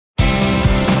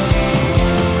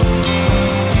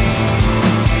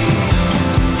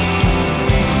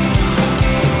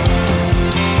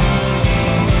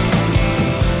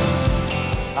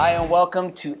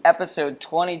welcome to episode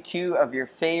 22 of your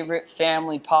favorite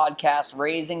family podcast,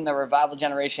 Raising the Revival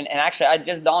Generation. And actually, it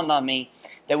just dawned on me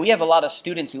that we have a lot of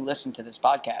students who listen to this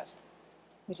podcast.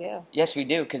 We do. Yes, we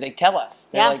do, because they tell us.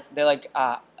 They're like,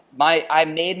 I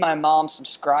made my mom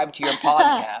subscribe to your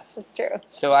podcast. That's true.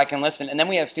 So I can listen. And then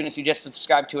we have students who just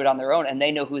subscribe to it on their own, and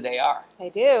they know who they are. They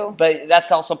do. But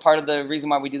that's also part of the reason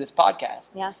why we do this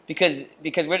podcast. Yeah. Because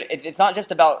it's not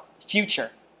just about future.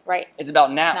 Right. It's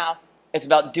about now. Now. It's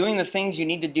about doing the things you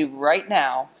need to do right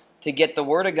now to get the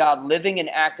Word of God living and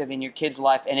active in your kid's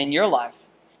life and in your life,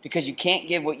 because you can't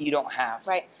give what you don't have.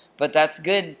 Right. But that's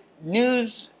good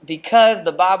news, because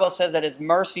the Bible says that His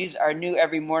mercies are new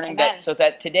every morning. Amen. So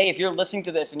that today, if you're listening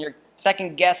to this and you're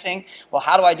second guessing, well,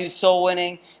 how do I do soul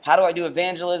winning? How do I do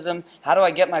evangelism? How do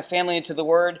I get my family into the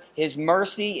Word? His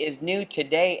mercy is new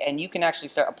today, and you can actually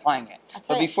start applying it. That's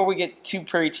but right. before we get too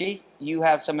preachy, you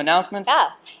have some announcements? Yeah.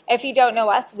 If you don't know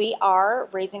us, we are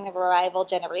Raising the Revival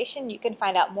Generation. You can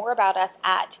find out more about us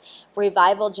at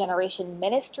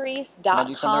revivalgenerationministries.com. Can I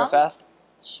do something real fast?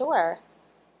 Sure.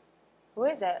 Who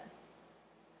is it?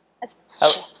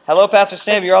 Hello, Pastor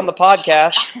Sam. You're on the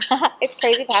podcast. It's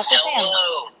Crazy Pastor Sam.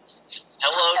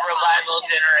 Hello, Revival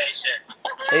Generation.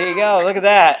 There you go. Look at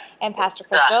that. And Pastor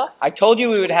Crystal. I told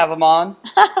you we would have him on.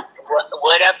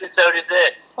 What episode is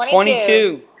this?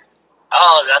 22.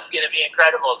 Oh, that's going to be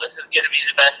incredible. This is going to be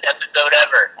the best episode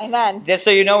ever. Amen. Just so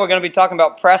you know, we're going to be talking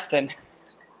about Preston.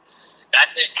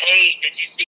 That's it. Hey, did you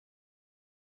see?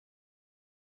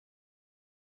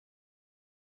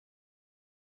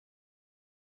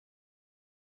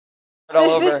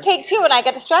 This is take two, and I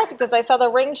got distracted because I saw the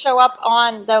ring show up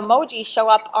on the emoji show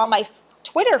up on my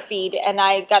Twitter feed, and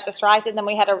I got distracted. And then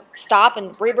we had to stop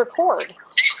and re-record.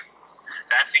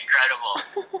 That's incredible.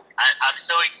 I'm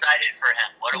so excited for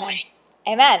him. What a week!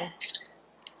 Amen.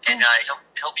 And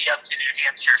he'll be up to New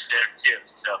Hampshire soon too.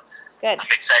 So Good.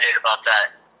 I'm excited about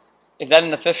that. Is that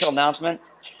an official announcement?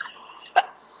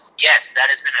 Yes, that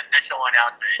is an official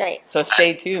announcement. Great. So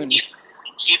stay tuned.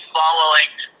 Keep following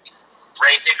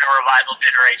Raising the Revival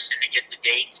Generation to get the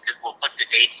dates, because we'll put the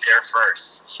dates there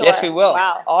first. Sure. Yes, we will.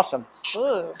 Wow. Awesome.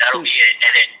 Ooh. That'll be it.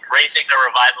 And it Raising the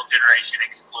Revival Generation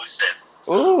exclusive.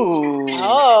 Ooh.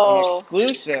 Oh. An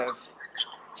exclusive.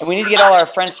 And we need to get all our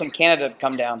friends from Canada to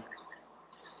come down.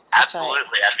 Absolutely.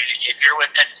 I mean, if you're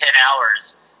within 10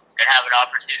 hours and have an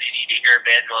opportunity to hear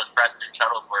Evangelist Preston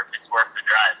Shuttlesworth, it's worth the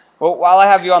drive. Well, while I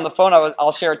have you on the phone,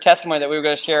 I'll share a testimony that we were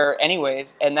going to share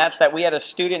anyways, and that's that we had a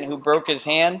student who broke his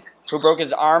arm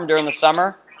during the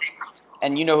summer,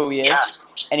 and you know who he is, Yeah.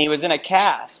 and he was in a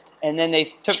cast, and then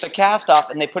they took the cast off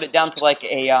and they put it down to like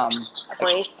a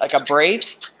brace. like a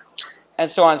brace,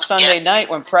 and so on Sunday Yes. night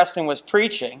when Preston was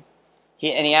preaching,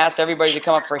 he asked everybody to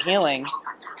come up for healing.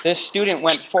 This student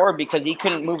went forward because he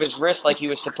couldn't move his wrist like he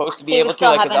was supposed to be able to,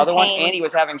 like his other one, and he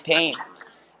was having pain.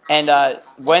 And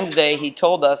Wednesday, he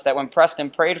told us that when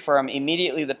Preston prayed for him,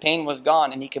 immediately the pain was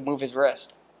gone and he could move his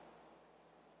wrist.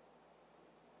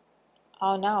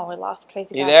 Oh no, we lost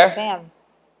Crazy You Pastor there? Sam.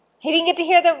 He didn't get to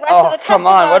hear the rest Oh, of the come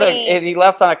testimony. on. He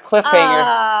left on a cliffhanger.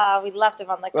 Ah, we left him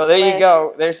on the Well, there you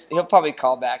go. He'll probably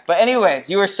call back. But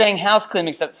anyways, you were saying house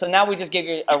cleaning stuff. So now we just gave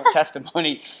you a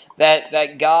testimony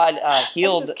that God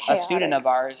healed a student of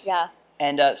ours. Yeah.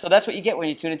 And so that's what you get when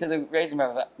you tune into the Raising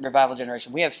Revival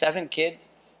Generation. We have 7 kids.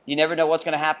 You never know what's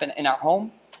going to happen in our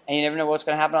home, and you never know what's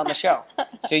going to happen on the show.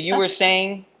 So you were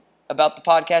saying about the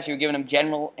podcast, you were giving them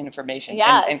general information.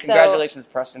 Yeah, And so congratulations,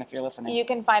 Preston, if you're listening. You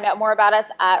can find out more about us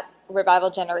at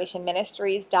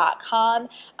revivalgenerationministries.com.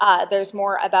 There's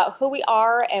more about who we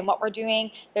are and what we're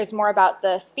doing. There's more about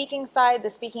the speaking side, the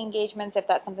speaking engagements. If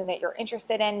that's something that you're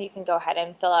interested in, you can go ahead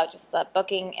and fill out just the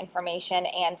booking information.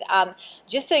 And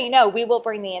just so you know, we will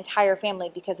bring the entire family,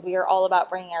 because we are all about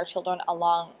bringing our children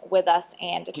along with us.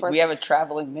 And of course, we have a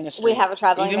traveling ministry. We have a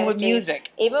traveling Even ministry. with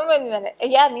music. Even with music.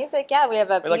 Yeah, we have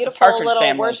a We're like the beautiful Partridge little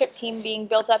Family. worship team being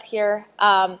built up here.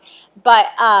 So,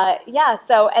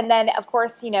 and then, of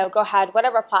course, go ahead,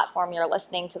 whatever platform you're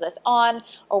listening to this on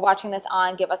or watching this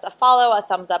on, give us a follow, a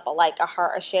thumbs up, a like, a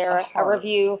heart, a share, a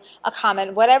review, a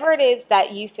comment, whatever it is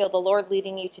that you feel the Lord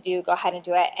leading you to do, go ahead and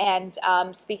do it. And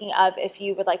speaking of, if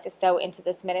you would like to sow into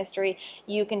this ministry,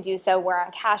 you can do so. We're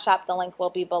on Cash App. The link will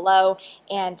be below.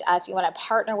 And if you want to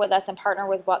partner with us and partner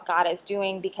with what God is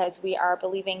doing, because we are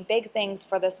believing big things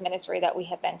for this ministry that we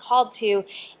have been called to,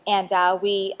 and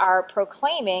we are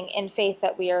proclaiming in faith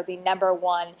that we are the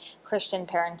 #1 Christian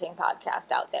parenting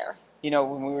podcast out there.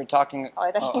 When we were talking,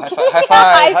 high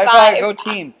five, go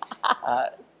team.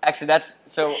 Actually,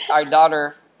 so our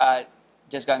daughter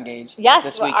just got engaged. Yes,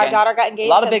 this weekend. Our daughter got engaged.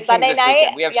 A lot of big Sunday things this night.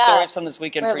 Weekend. We have stories from this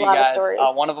weekend for you guys.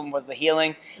 One of them was the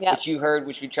healing, which you heard,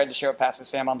 which we tried to share with Pastor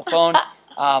Sam on the phone.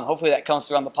 Hopefully that comes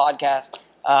through on the podcast.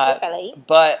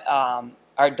 But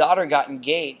our daughter got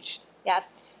engaged. Yes.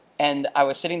 And I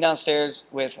was sitting downstairs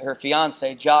with her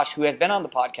fiance, Josh, who has been on the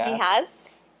podcast. He has.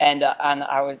 And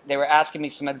they were asking me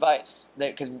some advice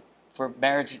for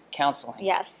marriage counseling.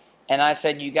 Yes. And I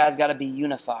said, you guys got to be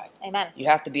unified. Amen. You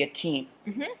have to be a team.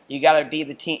 Mm-hmm. You got to be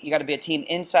the team. You got to be a team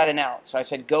inside and out. So I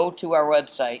said, go to our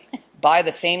website, buy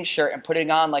the same shirt, and put it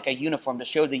on like a uniform to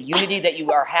show the unity that you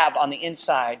have on the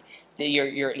inside.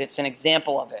 It's an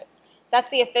example of it. That's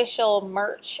the official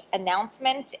merch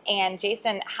announcement, and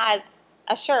Jason has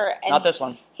a shirt. And not this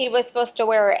one. He was supposed to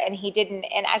wear it, and he didn't.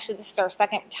 And actually, this is our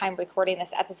second time recording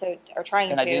this episode, or trying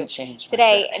to. And I didn't change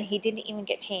today, and he didn't even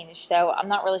get changed. So I'm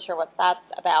not really sure what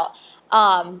that's about.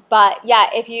 But yeah,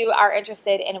 if you are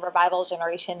interested in Revival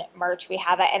Generation merch, we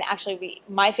have it. And actually,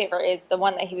 my favorite is the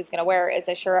one that he was going to wear is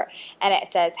a shirt, and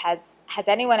it says, "Has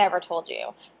anyone ever told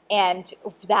you?" And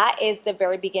that is the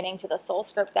very beginning to the soul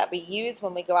script that we use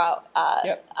when we go out,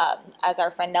 as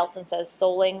our friend Nelson says,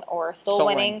 souling or soul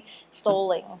winning.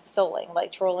 Souling,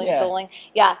 like trolling, souling.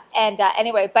 Yeah. And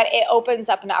anyway, but it opens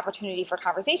up an opportunity for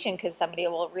conversation because somebody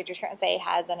will read your shirt and say,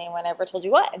 has anyone ever told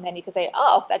you what? And then you can say,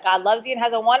 oh, that God loves you and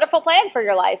has a wonderful plan for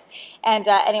your life. And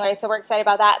anyway, so we're excited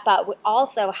about that. But we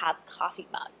also have coffee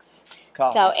mugs.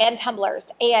 And tumblers.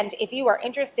 And if you are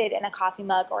interested in a coffee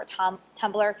mug or a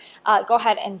tumbler, go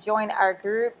ahead and join our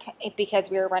group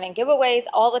because we are running giveaways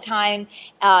all the time.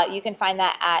 You can find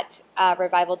that at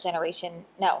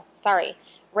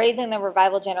Raising the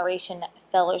Revival Generation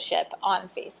Fellowship on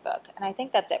Facebook. And I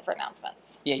think that's it for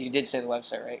announcements. Yeah, you did say the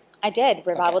website, right? I did.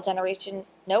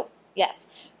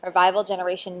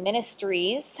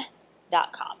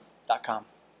 revivalgenerationministries.com.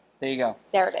 There you go.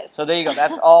 There it is. So there you go.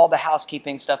 That's all the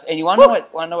housekeeping stuff. And you want to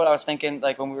know what I was thinking?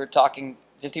 Like when we were talking,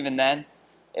 just even then,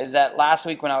 is that last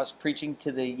week when I was preaching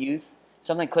to the youth,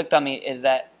 something clicked on me. Is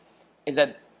that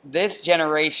this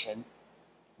generation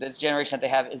that they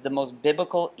have is the most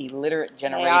biblical, illiterate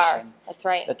generation. They are. That's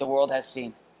right. That the world has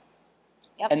seen.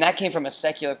 Yep. And that came from a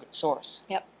secular source.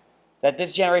 Yep. That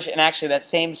this generation, and actually that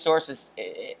same source is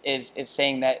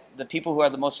saying that the people who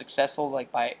are the most successful,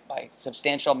 like by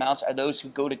substantial amounts, are those who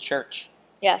go to church.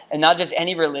 Yes. And not just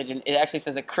any religion. It actually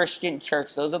says a Christian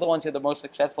church. Those are the ones who are the most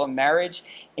successful in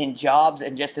marriage, in jobs,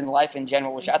 and just in life in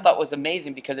general, which I thought was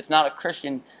amazing because it's not a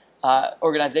Christian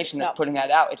organization that's putting that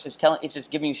out. It's just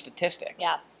giving you statistics.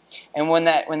 Yeah. And when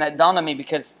that dawned on me,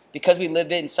 because we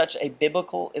live in such a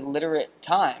biblical, illiterate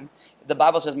time, the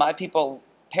Bible says, my people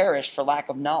perish for lack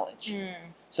of knowledge.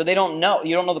 So they don't know.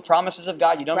 You don't know the promises of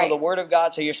God. You don't know the Word of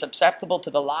God. So you're susceptible to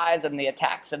the lies and the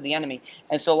attacks of the enemy.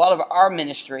 And so a lot of our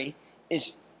ministry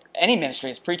is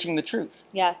preaching the truth.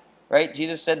 Yes. Right?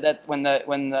 Jesus said that when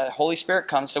the Holy Spirit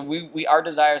comes, so our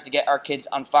desire is to get our kids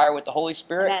on fire with the Holy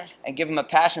Spirit and give them a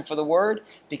passion for the Word,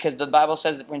 because the Bible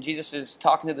says that when Jesus is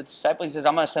talking to the disciples, he says,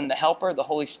 I'm going to send the Helper, the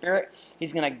Holy Spirit.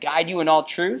 He's going to guide you in all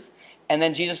truth. And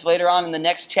then Jesus later on in the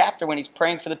next chapter, when he's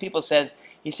praying for the people,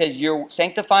 he says,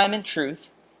 sanctify them in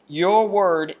truth. Your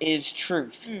word is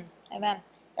truth. Amen.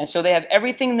 And so they have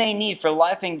everything they need for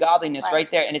life and godliness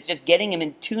right there. And it's just getting them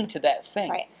in tune to that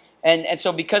thing. Right. And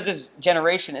so because this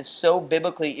generation is so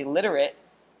biblically illiterate,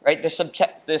 right,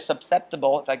 they're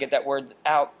susceptible, if I get that word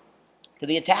out, to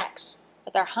the attacks.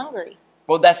 But they're hungry.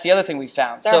 Well, that's the other thing we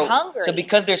found. They're hungry. So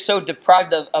because they're so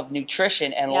deprived of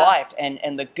nutrition and life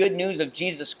and the good news of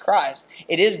Jesus Christ,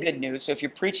 it is good news. So if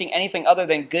you're preaching anything other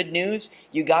than good news,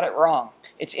 you got it wrong.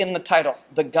 It's in the title,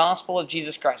 the gospel of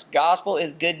Jesus Christ. Gospel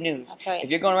is good news. That's right.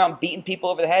 If you're going around beating people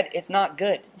over the head, it's not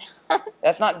good.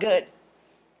 That's not good.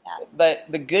 Yeah. But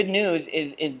the good news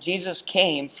is Jesus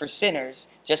came for sinners,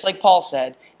 just like Paul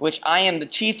said, which I am the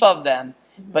chief of them,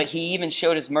 but he even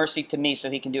showed his mercy to me so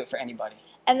he can do it for anybody.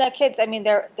 And the kids, I mean,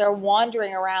 they're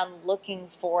wandering around looking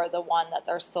for the one that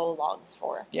their soul longs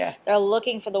for. Yeah. They're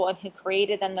looking for the one who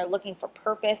created them. They're looking for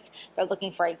purpose. They're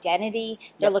looking for identity.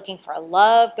 They're looking for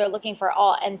love. They're looking for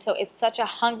all. And so it's such a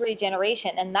hungry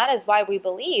generation. And that is why we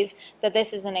believe that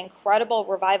this is an incredible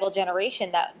revival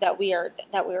generation that we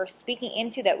are speaking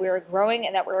into, that we are growing,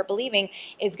 and that we are believing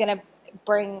is going to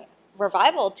bring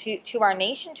revival to our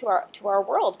nation, to our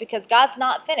world, because God's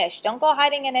not finished. Don't go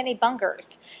hiding in any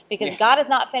bunkers, because God is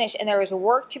not finished, and there is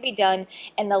work to be done,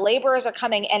 and the laborers are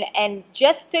coming. And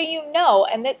just so you know,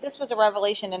 and this was a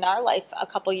revelation in our life a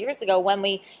couple years ago when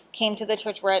we came to the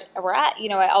church we're at. You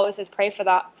know, I always says pray for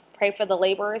the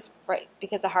laborers, right?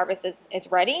 Because the harvest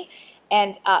is ready.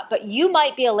 And but you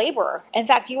might be a laborer. In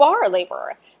fact, you are a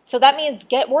laborer. So that means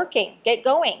get working, get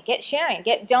going, get sharing,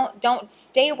 don't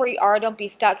stay where you are, don't be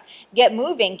stuck. Get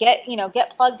moving, get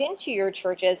plugged into your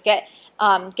churches, get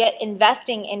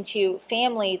investing into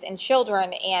families and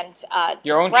children and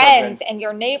your own friends children. and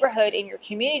your neighborhood and your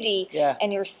community Yeah.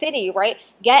 and your city, right?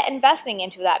 Get investing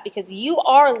into that because you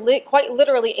are quite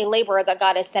literally a laborer that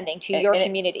God is sending to your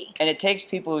community. And it takes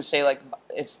people who say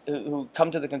who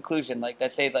come to the conclusion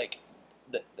that say that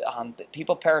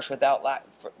people perish with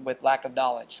lack of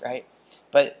knowledge, right?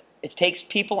 But it takes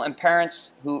people and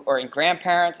parents and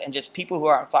grandparents and just people who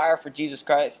are on fire for Jesus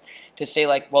Christ to say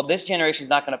well, this generation is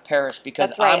not going to perish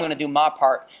because I'm going to do my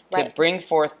part to bring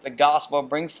forth the gospel,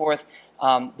 bring forth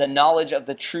the knowledge of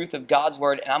the truth of God's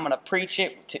word, and I'm going to preach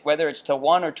it, whether it's to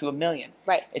 1 or to 1 million.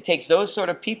 Right. It takes those sort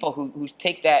of people who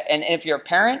take that, and if you're a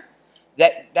parent,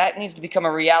 that needs to become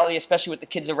a reality, especially with the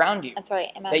kids around you. That's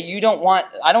right. Amen. That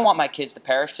I don't want my kids to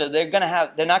perish, so they're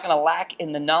not going to lack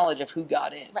in the knowledge of who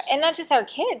God is. Right. And not just our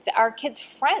kids'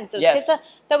 friends, those Yes. kids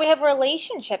that we have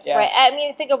relationships, Yeah. right? I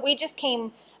mean, think of, we just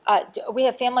came, we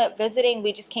have family visiting,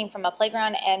 we just came from a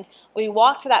playground, and we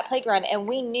walked to that playground, and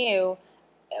we knew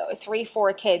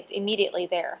 3-4 kids immediately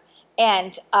there.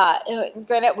 And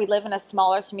granted, we live in a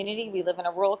smaller community. We live in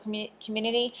a rural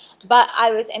community. But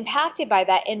I was impacted by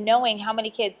that in knowing how many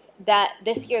kids that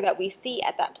this year that we see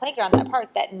at that playground, that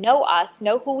park, that know us,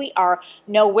 know who we are,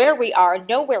 know where we are,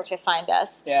 know where to find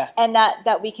us. Yeah. And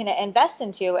that we can invest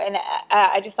into. And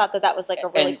I just thought that was like a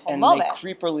really cool moment. And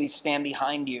they creepily stand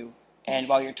behind you. And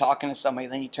while you're talking to somebody,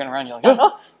 then you turn around, you're like,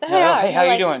 oh, hey, how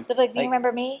you doing? They're like, do you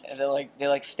remember me?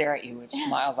 They stare at you with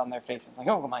smiles on their faces, like,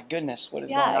 oh my goodness, what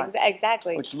is going on? Yeah,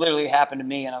 exactly. Which literally happened to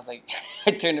me, and I was like,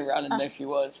 I turned around and there she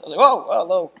was. I was like, whoa,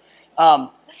 hello.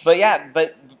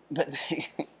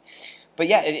 But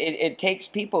yeah, it takes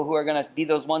people who are going to be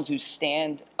those ones who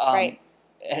stand. Right.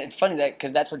 And it's funny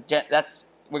because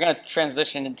we're going to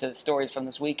transition into stories from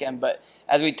this weekend, but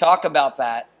as we talk about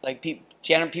that,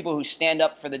 people who stand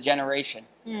up for the generation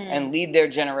and lead their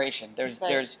generation.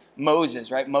 There's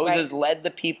Moses, right? Moses led the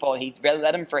people. He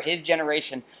led them for his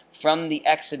generation from the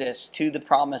Exodus to the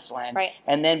Promised Land. Right.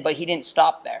 But he didn't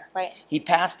stop there. Right. He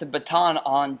passed the baton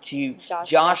on to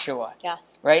Joshua. Yeah.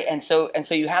 Right? And so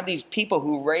you have these people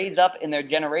who raise up in their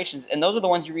generations, and those are the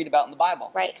ones you read about in the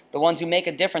Bible. Right. The ones who make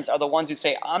a difference are the ones who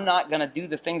say, I'm not going to do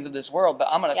the things of this world, but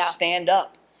I'm going to stand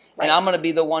up. Right. And I'm going to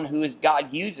be the one who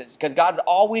God uses, because God's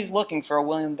always looking for a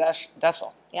willing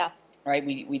vessel. Yeah. Right?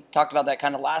 We talked about that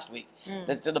kind of last week.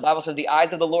 The Bible says the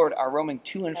eyes of the Lord are roaming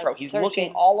to and fro. He's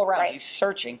looking all around. Right. He's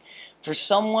searching for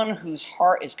someone whose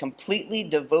heart is completely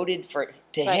devoted to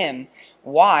Him.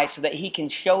 Why? So that He can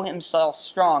show Himself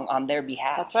strong on their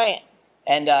behalf. That's right.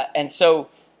 And so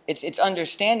it's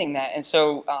understanding that. And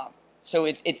so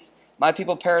it's my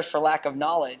people perish for lack of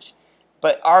knowledge.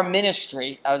 But our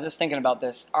ministry, I was just thinking about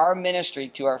this, our ministry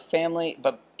to our family,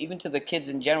 but even to the kids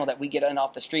in general that we get in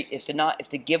off the street, is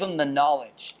to give them the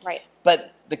knowledge. Right.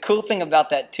 But the cool thing about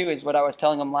that too is what I was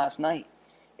telling them last night,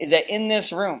 is that in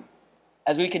this room,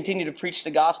 as we continue to preach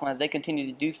the gospel, as they continue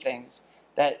to do things,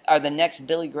 that are the next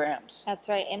Billy Grahams. That's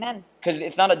right. Amen. Because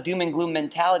it's not a doom and gloom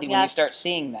mentality when you start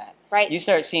seeing that. Right. You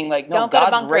start seeing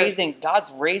God's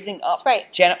raising up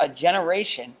a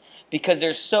generation, because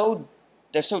they're so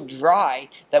dry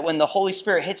that when the Holy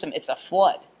Spirit hits them, it's a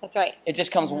flood. That's right. It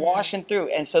just comes washing through.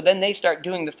 And so then they start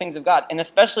doing the things of God. And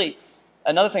especially,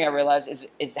 another thing I realized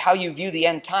is how you view the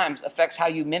end times affects how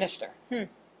you minister.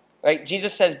 Right?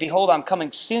 Jesus says, behold, I'm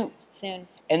coming soon. Soon.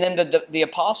 And then the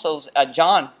apostles,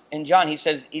 John, he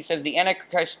says the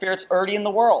Antichrist spirit's already in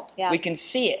the world. Yeah. We can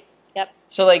see it. Yep.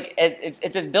 So it's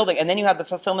this building, and then you have the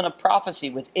fulfillment of prophecy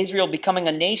with Israel becoming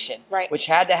a nation, right, which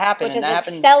had to happen, which and that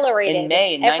happened in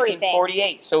May in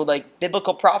 1948. So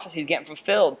biblical prophecy is getting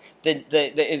fulfilled.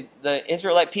 The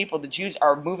Israelite people, the Jews,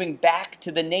 are moving back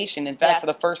to the nation. In fact, for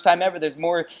the first time ever, there's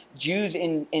more Jews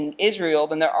in Israel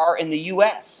than there are in the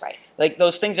U.S. Right.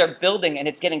 Those things are building, and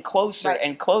it's getting closer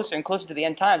and closer and closer to the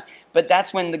end times. But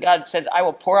that's when God says, "I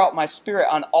will pour out my Spirit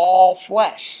on all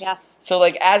flesh." Yeah. So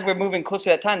as we're moving closer to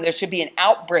that time, there should be an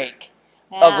outbreak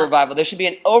of revival. There should be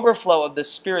an overflow of the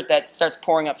Spirit that starts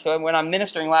pouring up. So when I'm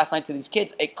ministering last night to these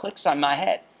kids, it clicks on my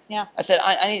head. Yeah. I said,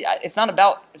 it's not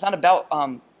about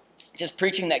just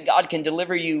preaching that God can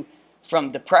deliver you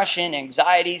from depression,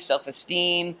 anxiety,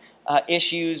 self-esteem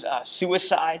issues,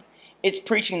 suicide. It's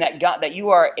preaching that you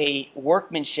are a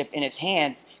workmanship in His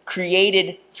hands,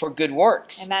 created for good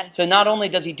works. Amen. So not only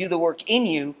does He do the work in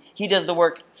you, He does the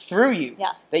work through you.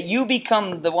 Yeah. That you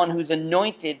become the one who's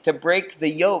anointed to break the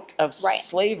yoke of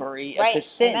slavery to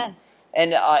sin. Amen.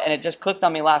 And it just clicked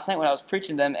on me last night when I was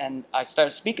preaching to them, and I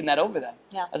started speaking that over them.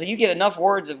 Yeah. I was like, you get enough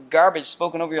words of garbage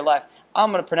spoken over your life,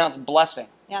 I'm going to pronounce blessing.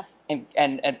 Yeah.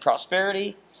 And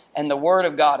prosperity and the word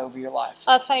of God over your life.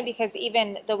 Well, it's funny because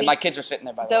even the week, and my kids are sitting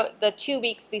there, by the way. The 2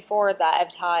 weeks before that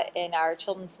I've taught in our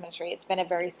children's ministry, it's been a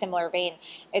very similar vein.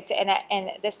 It's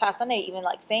and this past Sunday, even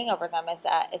like saying over them is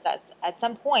that at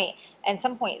some point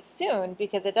soon,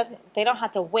 because they don't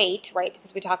have to wait, right?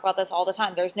 Because we talk about this all the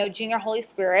time. There's no junior Holy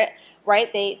Spirit,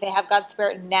 right? They have God's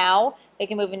Spirit now. They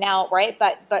can move in now, right?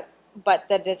 But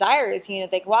the desire is, they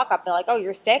can walk up. They're like, oh,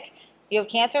 you're sick. You have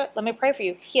cancer? Let me pray for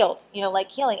you. Healed, like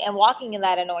healing and walking in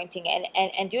that anointing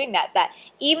and doing that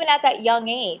even at that young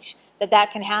age,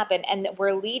 that can happen. And that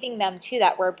we're leading them to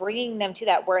that. We're bringing them to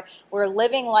that. We're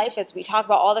living life, as we talk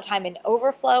about all the time, in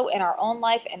overflow in our own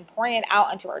life and pouring it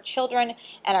out into our children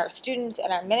and our students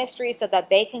and our ministry so that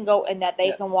they can go and that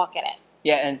they can walk in it.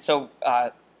 Yeah, and so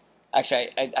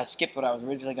actually I skipped what I was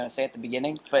originally going to say at the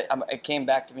beginning, but it came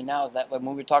back to me now, is that when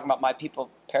we were talking about my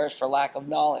people perish for lack of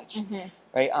knowledge. Mm-hmm.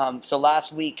 Right. So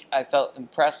last week I felt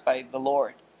impressed by the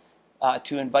Lord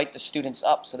to invite the students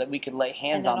up so that we could lay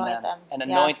hands on them and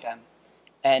anoint them,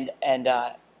 and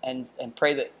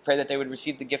pray that they would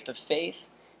receive the gift of faith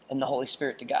and the Holy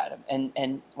Spirit to guide them.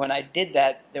 And when I did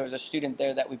that, there was a student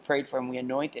there that we prayed for and we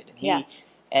anointed,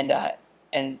 and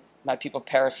and my people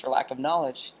perish for lack of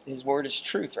knowledge. His word is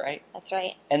truth, right? That's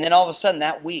right. And then all of a sudden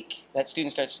that week, that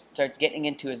student starts getting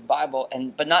into his Bible,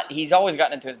 he's always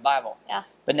gotten into his Bible. Yeah.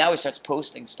 But now he starts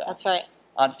posting stuff. That's right.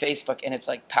 On Facebook, and it's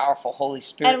like powerful Holy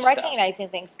Spirit and recognizing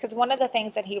things, because one of the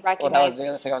things that he recognized. Well, that was the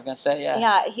other thing I was going to say. Yeah.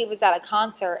 Yeah, he was at a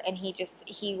concert and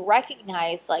he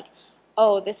recognized, like,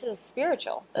 oh, this is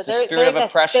spiritual. It's a spirit of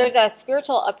oppression. There's a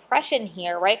spiritual oppression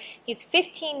here, right? He's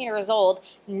 15 years old,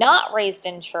 not raised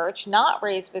in church, not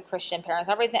raised with Christian parents,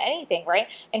 not raised in anything, right?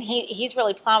 And he's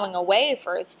really plowing away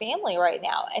for his family right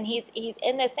now. And he's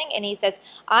in this thing, and he says,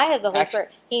 I have the Holy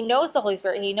Spirit. He knows the Holy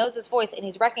Spirit. He knows his voice, and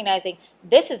he's recognizing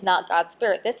this is not God's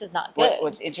Spirit. This is not good.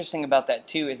 What's interesting about that,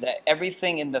 too, is that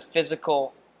everything in the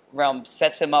physical realm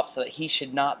sets him up so that he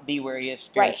should not be where he is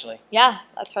spiritually. Right. Yeah,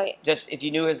 that's right. Just if you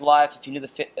knew his life, if you knew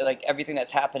everything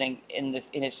that's happening in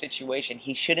his situation,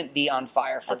 he shouldn't be on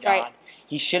fire for God. Right.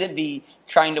 He shouldn't be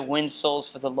trying to win souls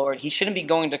for the Lord. He shouldn't be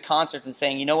going to concerts and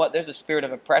saying, you know what, there's a spirit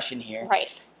of oppression here.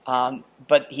 Right.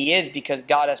 But he is, because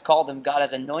God has called him, God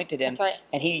has anointed him. That's right.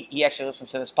 And he actually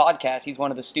listens to this podcast. He's one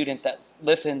of the students that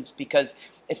listens, because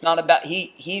it's not about,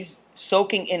 he's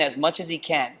soaking in as much as he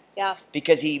can. Yeah.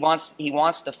 Because he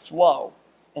wants to flow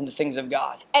in the things of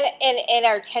God. And in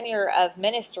our tenure of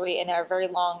ministry, in our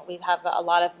we have a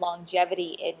lot of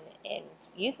longevity in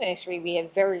youth ministry. We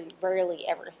have very rarely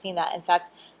ever seen that. In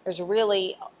fact,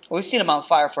 we've seen him on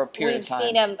fire for a period of time. We've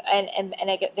seen him,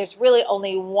 and there's really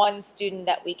only one student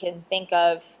that we can think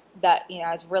of that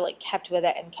has really kept with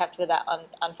it and kept with that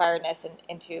on fireness and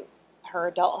into her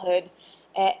adulthood.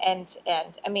 And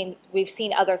I mean, we've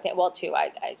seen other things. Well, too,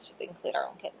 I should include our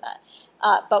own kid in that.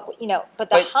 But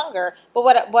the hunger. But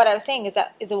what I was saying is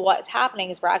that what's happening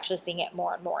is we're actually seeing it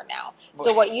more and more now.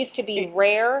 So what used to be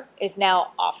rare is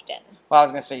now often. Well, I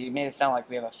was going to say, you made it sound like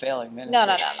we have a failing ministry. No.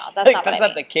 That's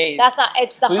not the case. That's not.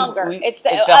 It's the hunger. I'm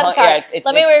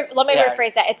sorry. Let me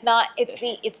rephrase that. It's not.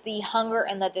 It's the hunger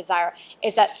and the desire.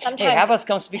 Is that sometimes? Hey, have us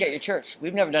come speak at your church.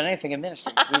 We've never done anything in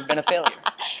ministry. We've been a failure.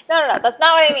 No. That's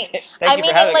not what I mean. I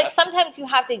mean, us. Sometimes you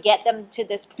have to get them to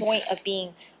this point of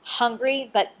being hungry,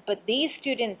 but these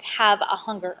students have a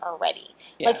hunger already.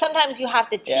 Yeah. Like sometimes you have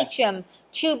to teach them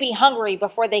to be hungry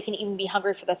before they can even be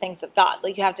hungry for the things of God.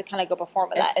 Like you have to kind of go before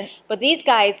with that. But these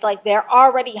guys, like, they're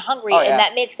already hungry, and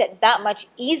that makes it that much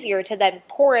easier to then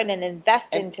pour in and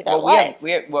invest into their lives.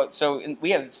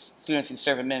 We have students who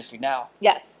serve in ministry now.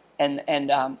 Yes. And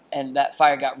that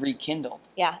fire got rekindled.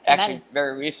 Yeah. Actually,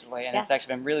 very recently, and it's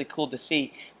actually been really cool to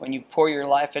see when you pour your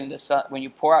life when you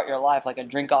pour out your life like a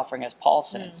drink offering, as Paul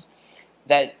says.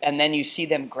 And then you see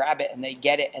them grab it and they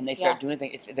get it and they start doing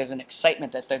things. There's an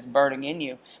excitement that starts burning in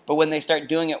you. But when they start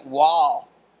doing it while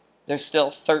they're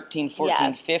still 13,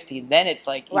 14, 15, then it's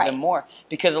like even more.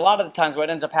 Because a lot of the times what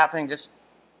ends up happening, just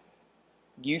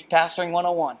youth pastoring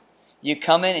 101. You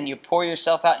come in and you pour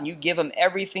yourself out and you give them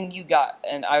everything you got.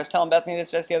 And I was telling Bethany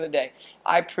this just the other day.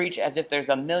 I preach as if there's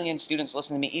 1 million students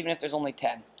listening to me, even if there's only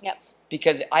 10. Yep.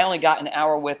 Because I only got an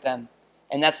hour with them.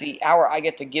 And that's the hour I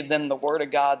get to give them the Word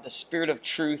of God, the Spirit of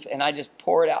truth, and I just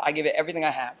pour it out. I give it everything I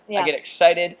have. Yeah. I get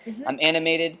excited. Mm-hmm. I'm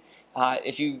animated.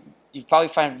 If you probably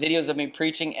find videos of me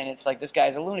preaching, and it's like, this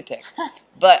guy's a lunatic.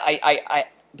 But I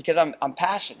because I'm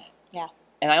passionate. Yeah.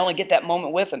 and I only get that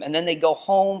moment with them. And then they go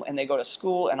home and they go to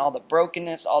school, and all the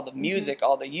brokenness, all the music,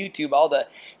 all the YouTube, all the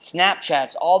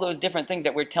Snapchats, all those different things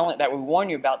that we warn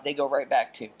you about, they go right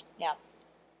back to. Yeah.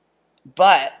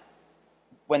 But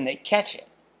when they catch it,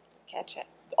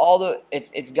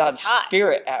 it's God's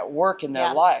Spirit at work in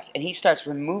their life, and He starts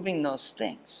removing those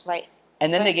things. Right.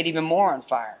 And then they get even more on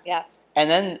fire. Yeah. And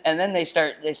then they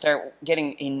start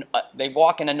getting they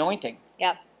walk in anointing.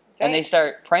 Yeah. And they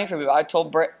start praying for people. I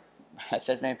told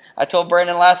his name. I told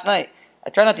Brandon last night. I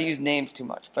try not to use names too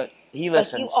much, but he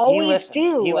listens. But you always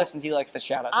do. He listens. He likes the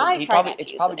shout outs. It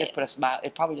probably just put a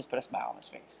smile on his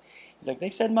face. He's like, they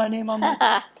said my name on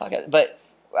my podcast. But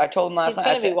I told him last night.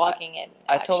 He's going to be walking in.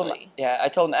 I told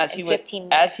him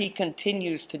as he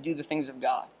continues to do the things of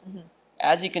God,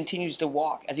 as he continues to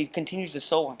walk, as he continues to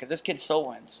soul win, because this kid soul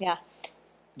wins. Yeah.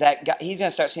 That God, he's going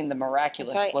to start seeing the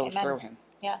miraculous flow through him.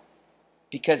 Yeah.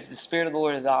 Because the Spirit of the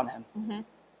Lord is on him.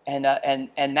 And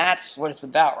that's what it's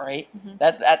about, right?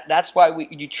 That's why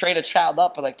you trade a child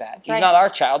up like that. He's not our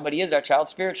child, but he is our child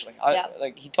spiritually.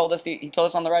 Like he told us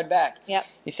on the ride back. Yep.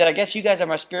 He said, "I guess you guys are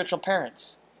my spiritual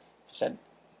parents." I said,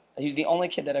 he's the only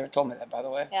kid that ever told me that, by the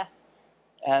way. Yeah.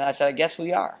 And I said, "I guess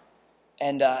we are."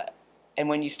 And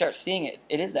when you start seeing it,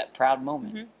 it is that proud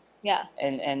moment. Yeah.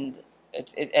 And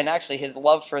actually his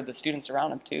love for the students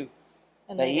around him too.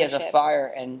 And that he has a fire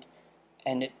and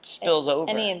it spills over.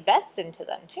 And he invests into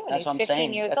them, too. And That's he's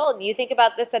 15 years old. And you think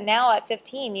about this, and now at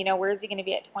 15, where is he going to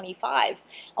be at 25?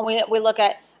 And we look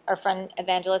at our friend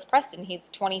Evangelist Preston. He's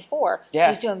 24.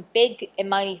 Yeah. He's doing big and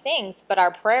mighty things, but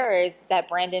our prayer is that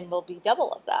Brandon will be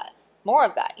double of that, more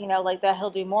of that, like that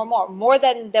he'll do more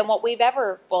than what we've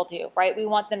ever will do, right? We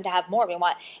want them to have more. We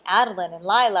want Adeline and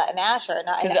Lila and Asher and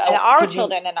our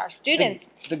children and our students.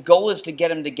 The goal is to get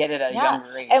them to get it at a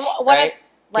younger age, right?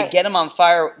 To get them on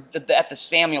fire at the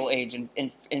Samuel age in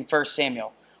 1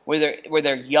 Samuel, where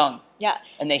they're young,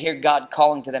 and they hear God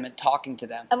calling to them and talking to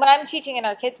them. And when I'm teaching in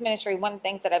our kids ministry, one of the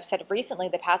things that I've said recently,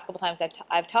 the past couple times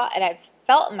I've taught, and I've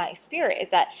felt in my spirit, is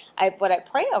that what I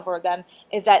pray over them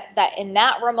is that in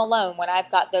that room alone, when I've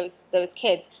got those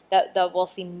kids, that we'll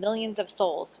see millions of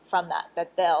souls from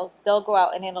that they'll go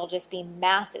out and it'll just be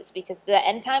masses, because the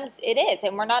end times it is,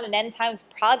 and we're not an end times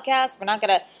podcast. We're not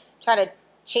going to try to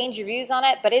change your views on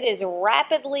it, but it is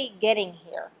rapidly getting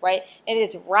here, right? It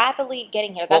is rapidly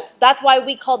getting here. That's why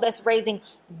we call this raising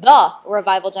the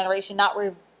revival generation, not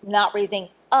raising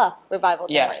a revival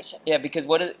generation. Yeah, because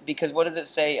what does it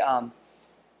say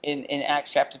in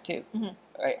Acts chapter 2?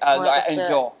 Right?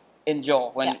 In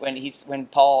Joel when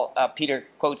Peter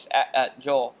quotes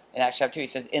Joel in Acts chapter 2, he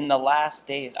says, "In the last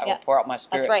days I will pour out my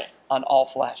Spirit on all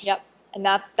flesh." Yep. And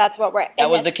that's what we're... That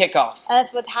was the kickoff. And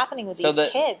that's what's happening with these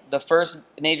kids. The first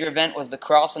major event was the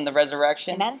cross and the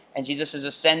resurrection. Amen. And Jesus is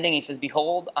ascending. He says,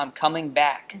 "Behold, I'm coming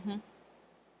back.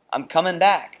 I'm coming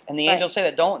back." And the angels say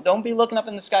that. Don't be looking up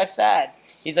in the sky sad.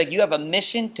 He's like, you have a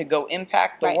mission to go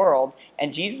impact the world.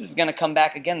 And Jesus is going to come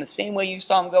back again. The same way you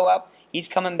saw him go up, he's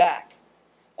coming back.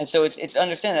 And so it's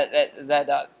understand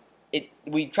that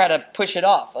we try to push it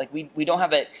off. Like we don't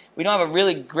have a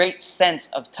really great sense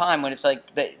of time when it's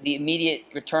like the immediate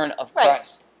return of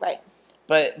Christ. Right.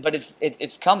 But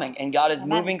it's coming, and God is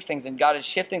moving things, and God is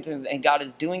shifting things, and God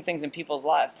is doing things in people's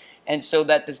lives, and so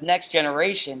that this next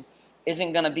generation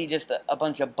isn't going to be just a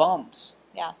bunch of bums.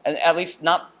 Yeah. And at least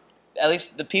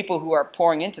the people who are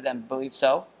pouring into them believe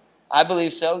so. I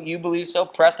believe so. You believe so.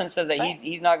 Preston says that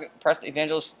he's not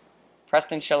evangelist.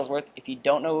 Preston Shuttlesworth. If you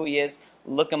don't know who he is,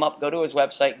 look him up. Go to his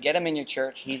website. Get him in your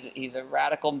church. He's a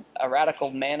radical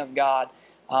man of God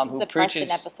who preaches. Preston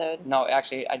episode. No,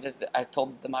 actually, I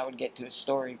told them I would get to his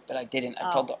story, but I didn't.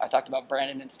 I talked about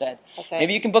Brandon instead. That's right.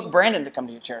 Maybe you can book Brandon to come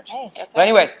to your church. Hey, that's but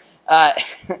anyways,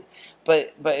 but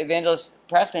Evangelist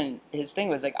Preston, his thing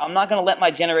was like, I'm not going to let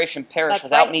my generation perish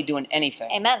without me doing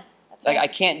anything. Amen. That's like I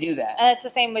can't do that. And it's the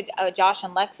same with Josh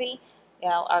and Lexi.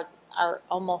 Our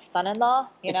almost son-in-law,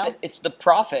 It's the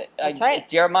prophet, That's right.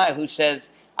 Jeremiah, who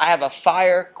says, "I have a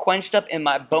fire quenched up in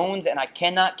my bones, and I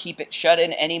cannot keep it shut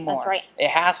in anymore." That's right.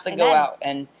 It has to go out,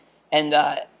 and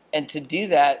to do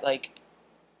that, like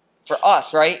for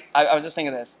us, right? I was just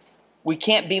thinking this: we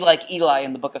can't be like Eli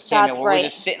in the book of Samuel, where we're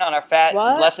just sitting on our fat,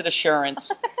 blessed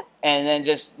assurance, and then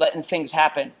just letting things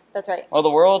happen. That's right. Well, the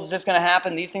world's just going to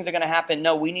happen. These things are going to happen.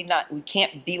 No, we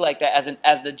can't be like that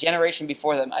as the generation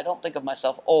before them. I don't think of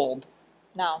myself old.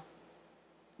 No.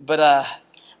 But I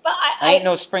ain't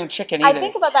no spring chicken either. I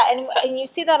think about that, and you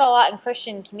see that a lot in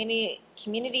Christian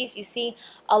communities, you see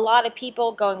a lot of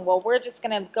people going, well, we're just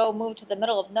going to go move to the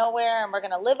middle of nowhere, and we're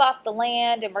going to live off the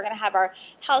land, and we're going to have our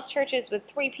house churches with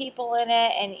 3 people in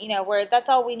it, and where that's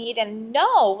all we need. And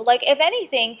no, like, if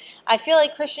anything, I feel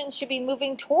like Christians should be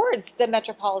moving towards the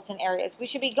metropolitan areas. We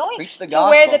should be going to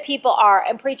where the people are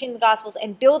and preaching the gospels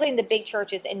and building the big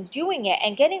churches and doing it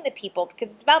and getting the people,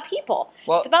 because it's about people.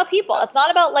 Well, it's about people. It's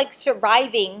not about like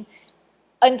surviving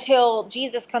until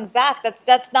Jesus comes back.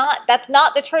 That's not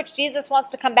the church Jesus wants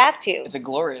to come back to. It's a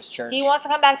glorious church. He wants to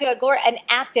come back to an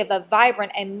active, a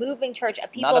vibrant, and moving church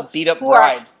of people not a beat up who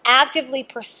bride. Are actively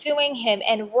pursuing him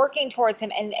and working towards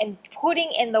him and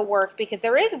putting in the work, because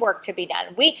there is work to be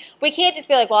done. We can't just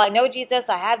be like, well, I know Jesus,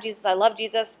 I have Jesus, I love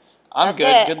Jesus. I'm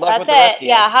good. Good luck with the rest of you.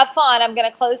 Yeah, have fun. I'm going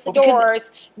to close the doors.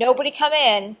 Nobody come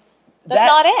in. That's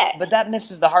not it. But that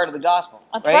misses the heart of the gospel.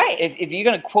 That's right. If you're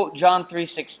going to quote John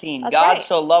 3:16, God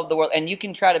so loved the world, and you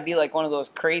can try to be like one of those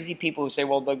crazy people who say,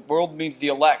 well, the world means the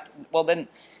elect. Well, then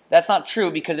that's not true,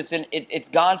 because it's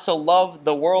God so loved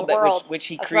the world, which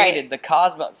he created, the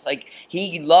cosmos. Like,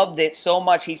 he loved it so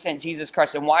much, he sent Jesus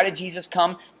Christ. And why did Jesus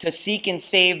come? To seek and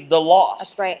save the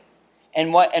lost. That's right.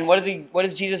 And what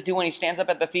does Jesus do when he stands up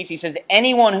at the feast? He says,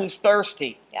 anyone who's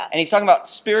thirsty. Yeah. And he's talking about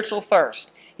spiritual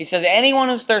thirst. He says, anyone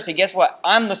who's thirsty, guess what?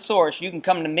 I'm the source. You can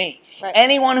come to me. Right.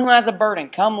 Anyone who has a burden,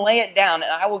 come lay it down,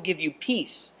 and I will give you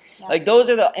peace. Yeah. Like, those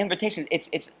are the invitations.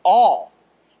 It's all.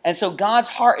 And so God's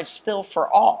heart is still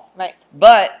for all. Right.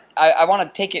 But I want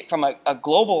to take it from a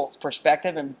global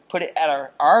perspective and put it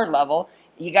at our level.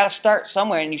 You got to start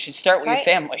somewhere, and you should start with your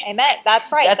family. Amen.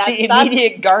 That's right. That's the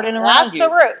immediate garden around you.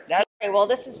 That's the root. Okay, well,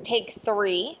 this is take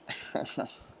 3.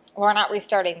 We're not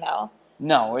restarting, though.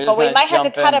 No, we're just but we might have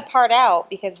to cut in. a part out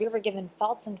because we were given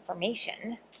false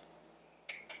information.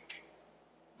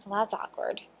 So that's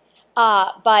awkward.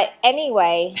 But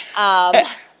anyway,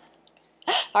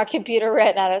 our computer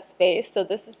ran out of space, so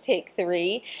this is take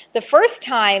 3. The first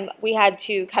time we had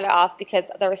to cut it off because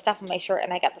there was stuff on my shirt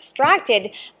and I got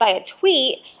distracted by a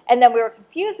tweet, and then we were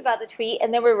confused about the tweet,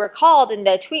 and then we were called and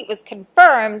the tweet was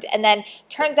confirmed, and then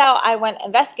turns out I went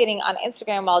investigating on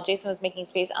Instagram while Jason was making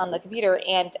space on the computer,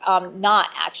 and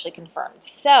not actually confirmed.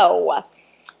 So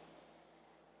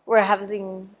we're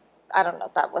having, I don't know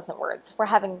if that wasn't words, we're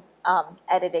having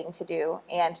editing to do,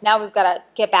 and now we've got to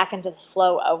get back into the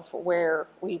flow of where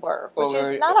we were, which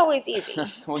is not always easy.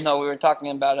 Well, no, we were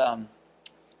talking about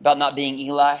not being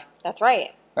Eli. That's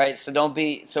right. Right, so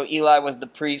Eli was the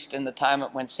priest in the time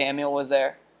when Samuel was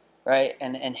there, right?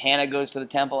 And Hannah goes to the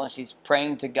temple and she's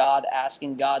praying to God,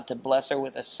 asking God to bless her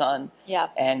with a son. Yeah.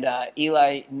 And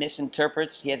Eli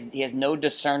misinterprets. He has no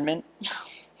discernment.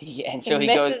 He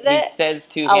says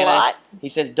to Hannah, he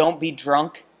says, "Don't be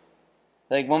drunk."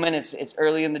 Like, woman, it's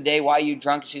early in the day. Why are you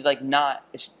drunk? She's like, not.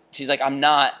 She's like, I'm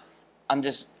not. I'm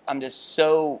just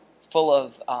so full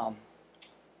of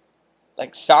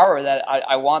like sorrow that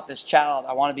I want this child.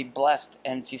 I want to be blessed.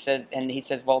 And he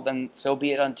says, well, then so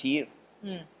be it unto you.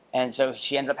 Mm. And so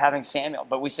she ends up having Samuel.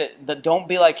 But we said, don't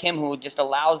be like him who just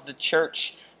allows the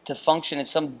church to function in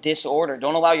some disorder.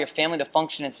 Don't allow your family to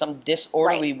function in some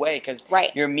disorderly way, because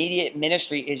your immediate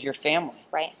ministry is your family.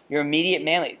 Right. Your immediate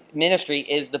ministry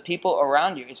is the people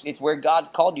around you. It's where God's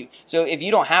called you. So if you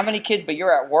don't have any kids but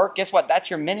you're at work, guess what? That's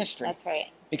your ministry. That's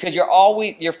right. Because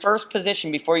your first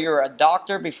position before you're a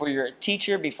doctor, before you're a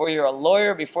teacher, before you're a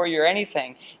lawyer, before you're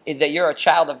anything, is that you're a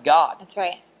child of God. That's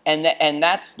right. And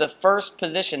that's the first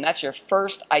position. That's your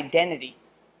first identity.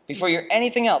 Before you're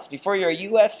anything else, before you're a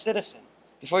U.S. citizen,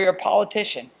 before you're a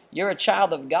politician, you're a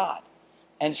child of God.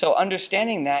 And so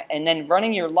understanding that and then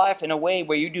running your life in a way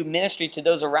where you do ministry to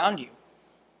those around you.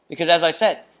 Because as I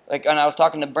said, like when I was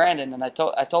talking to Brandon, and I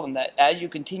told him that as you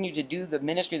continue to do the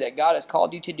ministry that God has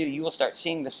called you to do, you will start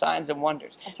seeing the signs and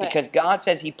wonders. That's right. Because God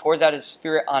says he pours out his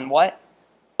Spirit on what?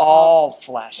 All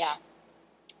flesh. Yeah.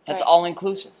 That's all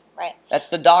inclusive. Right. That's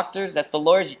the doctors. That's the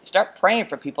lawyers. Start praying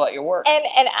for people at your work.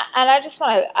 And I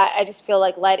just feel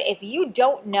like led. If you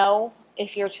don't know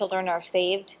if your children are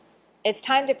saved, it's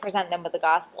time to present them with the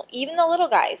gospel. Even the little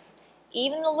guys,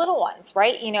 even the little ones,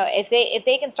 right? If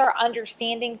they can start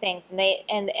understanding things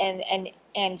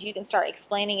and you can start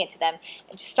explaining it to them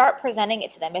and just start presenting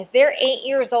it to them. If they're 8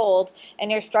 years old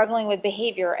and they're struggling with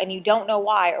behavior and you don't know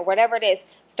why or whatever it is,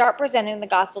 start presenting the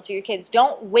gospel to your kids.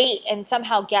 Don't wait and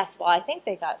somehow guess, well, I think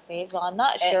they got saved. Well, I'm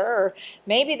not sure. Or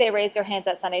maybe they raised their hands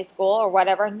at Sunday school or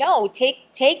whatever. No,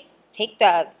 take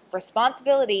the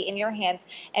responsibility in your hands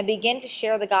and begin to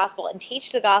share the gospel and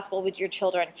teach the gospel with your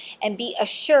children and be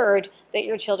assured that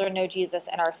your children know Jesus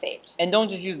and are saved. And don't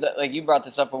just use like you brought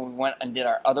this up when we went and did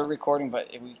our other recording, but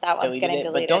we that one's deleted getting it.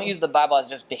 Deleted. But don't use the Bible as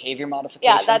just behavior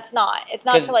modification. Yeah, that's not. It's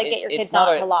not to like get your kids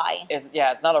not to lie.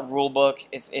 It's not a rule book.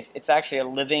 It's actually a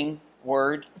living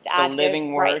word. It's active, the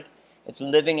living word. Right. It's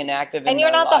living and active. And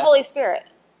you're not the Holy Spirit.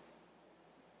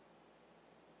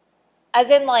 As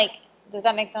in, like, does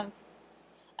that make sense?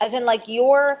 As in, like,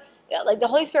 the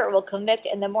Holy Spirit will convict,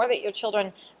 and the more that your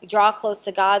children draw close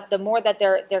to God, the more that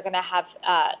they're going to have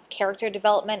character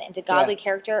development into godly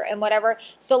character and whatever.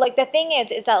 So, like, the thing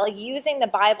is that, like, using the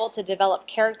Bible to develop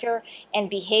character and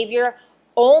behavior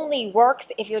only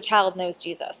works if your child knows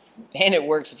Jesus. And it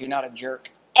works if you're not a jerk.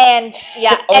 And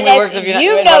yeah, and if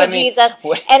you know Jesus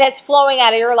and it's flowing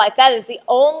out of your life, that is the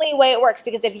only way it works.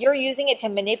 Because if you're using it to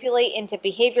manipulate into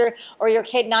behavior or your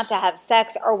kid not to have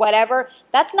sex or whatever,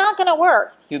 that's not going to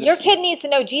work. Your kid needs to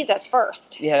know Jesus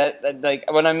first. Yeah, like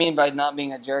what I mean by not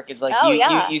being a jerk is like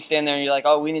you stand there and you're like,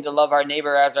 oh, we need to love our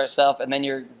neighbor as ourselves, and then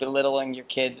you're belittling your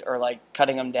kids or like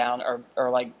cutting them down or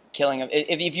like killing them.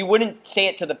 If you wouldn't say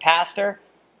it to the pastor,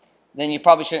 then you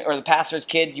probably shouldn't, or the pastor's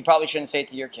kids, you probably shouldn't say it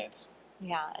to your kids.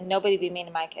 Yeah, and nobody be mean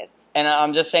to my kids. And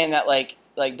I'm just saying that, like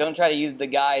don't try to use the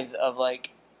guise of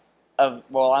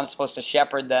well, I'm supposed to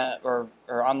shepherd them, or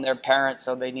I'm their parent,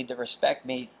 so they need to respect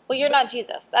me. Well, you're not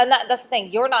Jesus, and that's the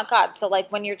thing. You're not God. So,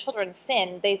 like, when your children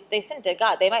sin, they sin to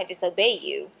God. They might disobey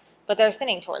you, but they're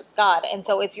sinning towards God. And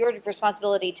so it's your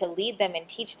responsibility to lead them and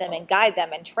teach them and guide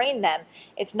them and train them.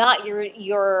 It's not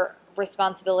your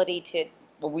responsibility to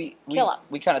kill them.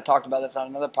 We kind of talked about this on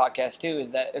another podcast too.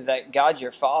 Is that God's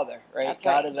your Father, right? That's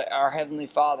God right. is our heavenly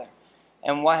Father.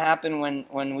 And what happened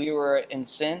when we were in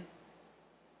sin?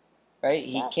 Right?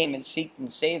 He came and seeked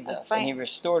and saved us, right. and He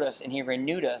restored us, and He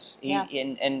renewed us.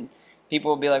 And people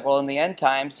will be like, well, in the end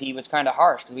times, He was kind of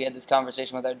harsh, because we had this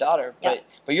conversation with our daughter. But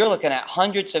you're looking at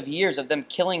hundreds of years of them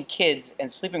killing kids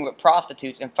and sleeping with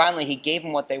prostitutes, and finally He gave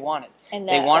them what they wanted.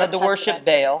 They wanted to worship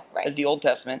Baal, as the Old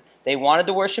Testament. They wanted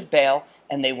to worship Baal,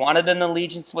 and they wanted an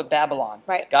allegiance with Babylon.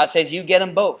 Right. God says, you get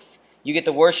them both. You get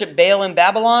to worship Baal in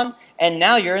Babylon, and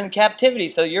now you're in captivity,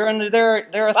 so you're under their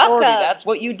authority. Welcome. That's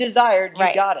what you desired.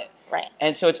 You got it. Right.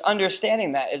 And so it's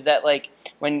understanding that is that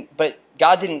but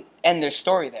God didn't end their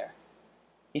story there.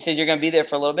 He says you're going to be there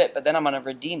for a little bit, but then I'm going to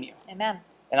redeem you. Amen.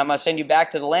 And I'm going to send you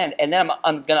back to the land, and then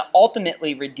I'm going to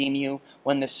ultimately redeem you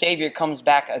when the Savior comes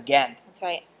back again. That's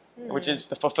right. Which is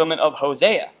the fulfillment of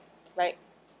Hosea. Right.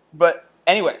 But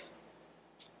anyways,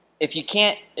 the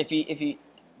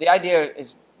idea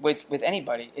is with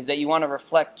anybody is that you want to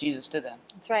reflect Jesus to them.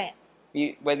 That's right.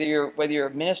 Whether you're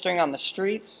ministering on the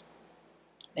streets,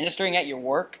 ministering at your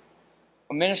work,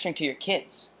 or ministering to your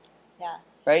kids. Yeah.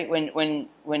 Right?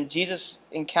 When Jesus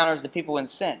encounters the people in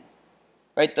sin,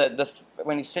 right?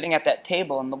 When He's sitting at that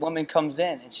table and the woman comes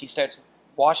in and she starts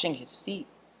washing His feet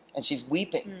and she's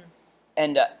weeping.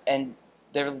 And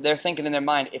they're thinking in their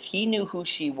mind, if He knew who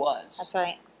she was, that's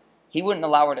right, He wouldn't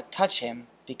allow her to touch Him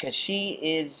because she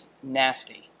is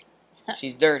nasty.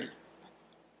 She's dirty.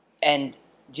 And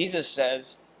Jesus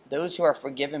says, those who are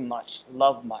forgiven much,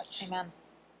 love much. Amen.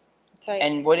 That's right.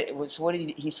 And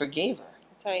He forgave her.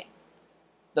 That's right.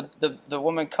 The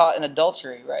woman caught in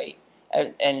adultery, right?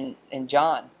 And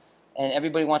John. And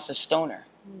everybody wants to stone her.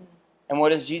 And what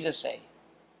does Jesus say?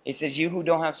 He says, you who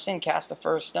don't have sin, cast the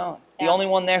first stone. The only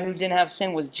one there who didn't have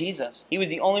sin was Jesus. He was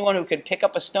the only one who could pick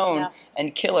up a stone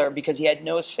and kill her because He had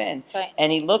no sin. That's right.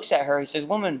 And He looks at her, He says,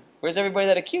 woman, where's everybody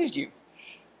that accused you?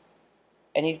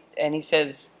 And he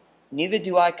says, neither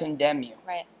do I condemn you.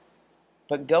 Right.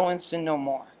 But go and sin no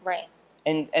more. Right.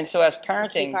 And so as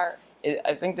parenting,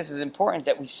 I think this is important,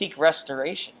 that we seek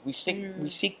restoration. We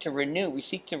seek to renew. We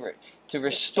seek to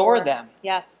restore them.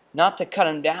 Yeah. Not to cut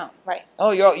them down. Right.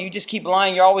 Oh, you just keep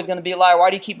lying. You're always going to be a liar. Why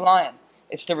do you keep lying?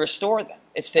 It's to restore them.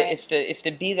 It's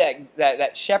to be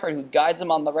that shepherd who guides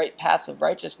them on the right path of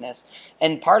righteousness.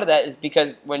 And part of that is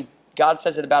because when God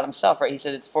says it about Himself, right? He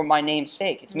said it's for my name's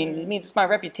sake. It means it's my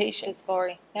reputation. It's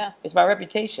glory. Yeah. It's my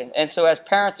reputation. And so as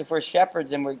parents, if we're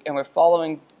shepherds and we're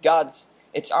following God's,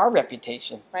 it's our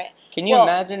reputation. Right. Can you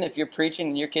imagine if you're preaching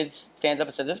and your kid stands up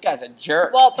and says, this guy's a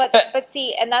jerk? Well, but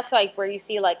see, and that's like where you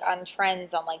see like on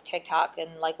trends on like TikTok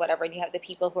and like whatever, and you have the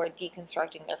people who are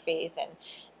deconstructing their faith and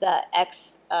the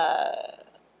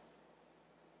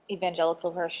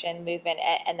evangelical Christian movement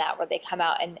and that, where they come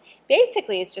out and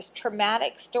basically it's just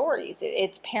traumatic stories.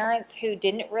 It's parents who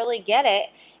didn't really get it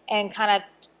and kind of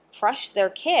crushed their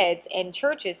kids in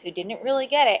churches who didn't really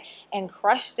get it, and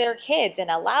crushed their kids and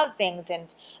allowed things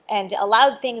and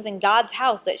allowed things in God's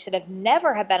house that should have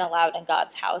never have been allowed in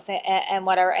God's house, and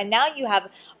whatever. And now you have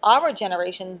our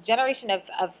generation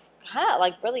of kind of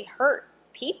like really hurt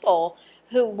people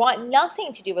who want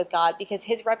nothing to do with God because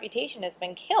his reputation has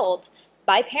been killed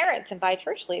by parents and by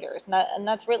church leaders. And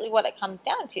that's really what it comes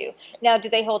down to. Now, do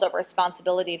they hold a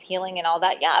responsibility of healing and all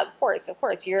that? Yeah, of course.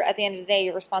 You're, at the end of the day,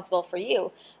 you're responsible for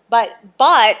you. But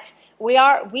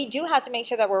we do have to make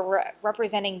sure that we're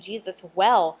representing Jesus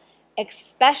well,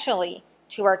 especially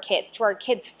to our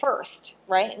kids first,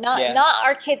 right? Not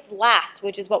our kids last,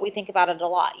 which is what we think about it a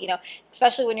lot,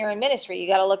 especially when you're in ministry. You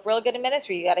got to look real good in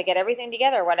ministry. You got to get everything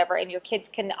together or whatever, and your kids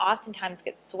can oftentimes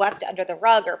get swept under the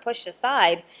rug or pushed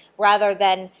aside rather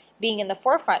than being in the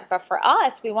forefront. But for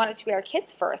us, we want it to be our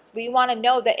kids first. We want to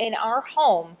know that in our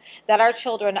home that our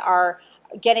children are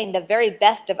getting the very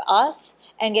best of us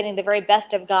and getting the very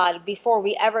best of God before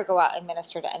we ever go out and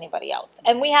minister to anybody else.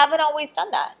 And we haven't always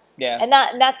done that. Yeah. And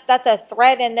that's a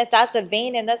thread in this, that's a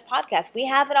vein in this podcast. We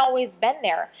haven't always been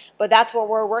there, but that's what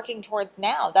we're working towards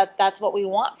now. That's what we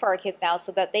want for our kids now,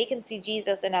 so that they can see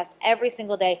Jesus in us every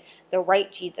single day, the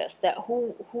right Jesus, that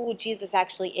who Jesus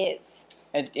actually is.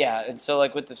 And so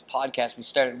like with this podcast, we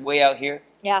started way out here.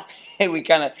 Yeah. And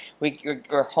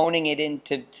we're honing it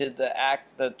into to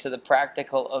the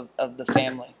practical of the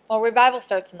family. Well, revival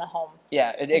starts in the home.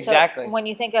 Yeah, exactly. So when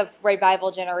you think of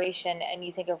revival generation and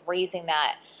you think of raising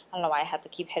that, I don't know why I have to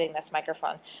keep hitting this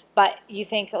microphone, but you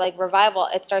think like revival,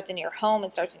 it starts in your home,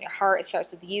 it starts in your heart, it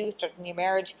starts with you, it starts in your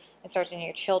marriage, it starts in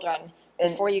your children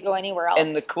before you go anywhere else.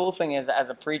 And the cool thing is, as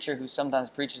a preacher who sometimes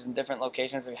preaches in different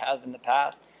locations we have in the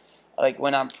past, like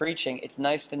when I'm preaching, it's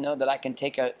nice to know that I can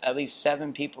take at least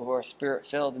 7 people who are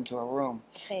spirit-filled into a room.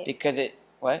 8. Because 8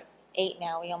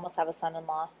 now. We almost have a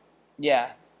son-in-law.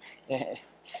 Yeah.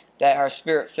 That are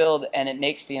spirit-filled, and it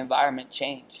makes the environment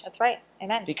change. That's right.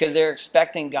 Amen. Because they're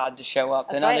expecting God to show up.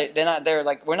 That's right. They're not there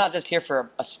like, we're not just here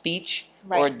for a speech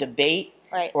or a debate.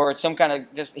 Right. Or some kind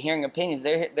of just hearing opinions.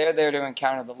 They're there to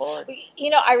encounter the Lord.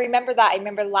 I remember that. I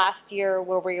remember last year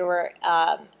where we were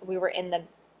in the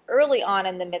early on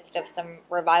in the midst of some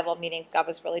revival meetings. God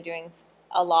was really doing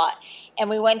a lot, and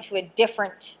we went to a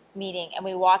different meeting, and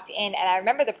we walked in, and I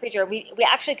remember the preacher. We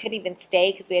actually couldn't even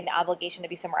stay because we had an obligation to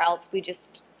be somewhere else. We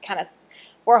just kind of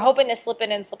were hoping to slip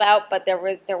in and slip out, but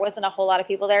there wasn't a whole lot of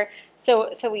people there.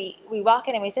 So we walk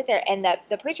in and we sit there, and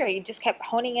the preacher, he just kept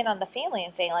honing in on the family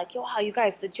and saying like, wow, you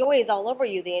guys, the joy is all over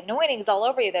you, the anointing is all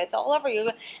over you, that's all over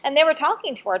you. And they were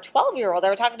talking to our 12-year-old. They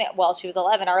were talking to, well, she was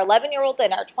 11, our 11-year-old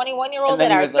and our 21-year-old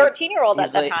and our 13-year-old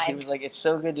at the time. He was like, it's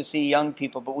so good to see young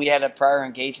people, but we had a prior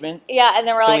engagement. Yeah, and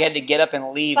they were so we had to get up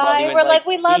and leave. Bye. While he was we're like,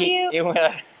 we love you.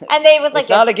 And they was like, it's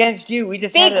not against you. We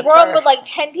just big had a room with like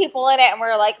 10 people in it, and we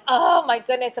were like, oh my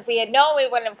goodness, if we had known, we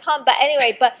wouldn't have come. But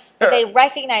anyway, but they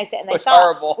recognized it, and they saw.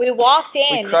 Horrible. We walked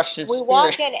in. We crushed his spirit.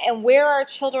 Walked in, and where our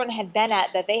children had been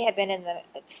at, that they had been in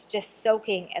just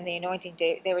soaking in the anointing.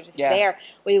 They were just there.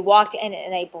 We walked in,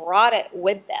 and they brought it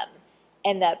with them,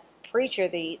 and the preacher,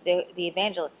 the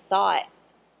evangelist, saw it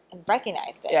and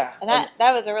recognized it. Yeah, and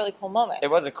that was a really cool moment. It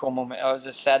was a cool moment. I was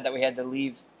just sad that we had to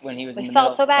leave when he was in the middle. We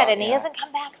felt so bad, and he hasn't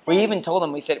come back since. We even told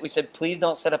him, we said, please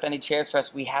don't set up any chairs for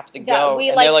us. We have to go.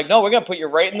 And they're like, no, we're going to put you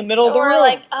right in the middle of the room. We're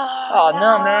like, oh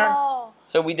no, man.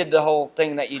 So we did the whole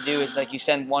thing that you do is like you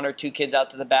send 1 or 2 kids out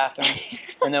to the bathroom,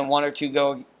 and then 1 or 2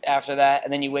 go after that,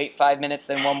 and then you wait 5 minutes,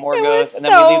 then 1 more goes, and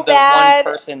then we leave the one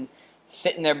person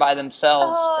sitting there by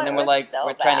themselves, and then we're like,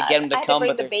 we're trying to get them to come,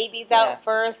 but the babies out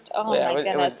first. Oh my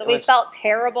goodness! So we felt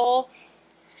terrible.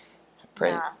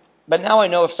 But now I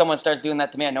know if someone starts doing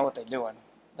that to me, I know what they're doing.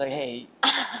 It's like, hey,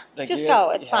 like, just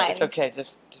go. It's fine. It's okay.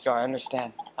 Just go. I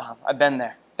understand. I've been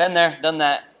there, done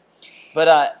that.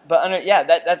 But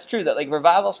that's true. That like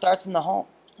revival starts in the home.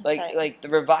 Like the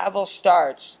revival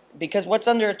starts because what's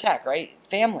under attack, right?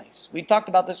 Families. We talked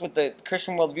about this with the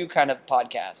Christian Worldview kind of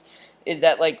podcast. Is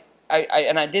that like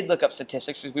I did look up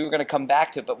statistics because we were going to come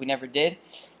back to it, but we never did.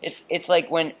 It's like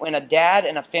when a dad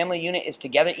and a family unit is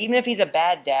together, even if he's a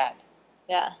bad dad.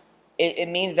 Yeah. It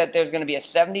means that there's going to be a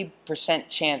 70%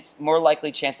 chance, more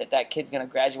likely chance that kid's going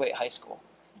to graduate high school.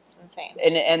 That's insane.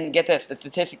 And get this, the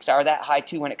statistics are that high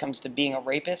too when it comes to being a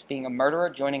rapist, being a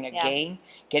murderer, joining a gang,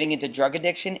 getting into drug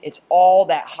addiction. It's all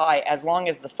that high as long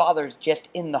as the father's just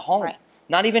in the home. Right.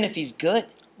 Not even if he's good.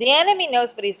 The enemy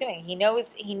knows what he's doing. He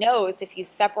knows if you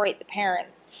separate the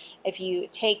parents, if you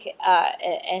take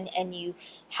and you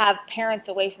have parents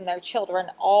away from their children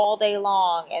all day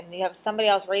long, and you have somebody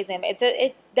else raising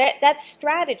them. That's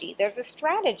strategy. There's a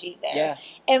strategy there. Yeah.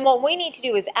 And what we need to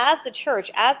do is, as the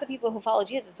church, as the people who follow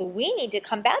Jesus, we need to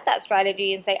combat that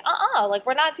strategy and say, like,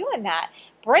 we're not doing that.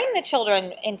 Bring the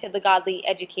children into the godly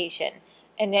education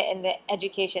and the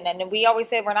education. And we always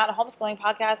say we're not a homeschooling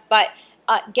podcast, but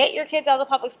get your kids out of the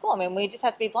public school. I mean, we just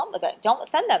have to be blunt with it. Don't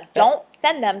send them. Don't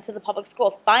send them to the public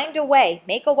school. Find a way.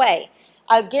 Make a way.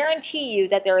 I guarantee you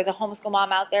that there is a homeschool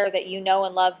mom out there that you know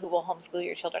and love who will homeschool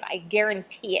your children. I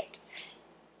guarantee it.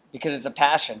 Because it's a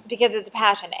passion. Because it's a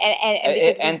passion. And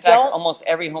because in fact, almost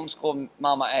every homeschool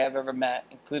mom I have ever met,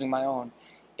 including my own,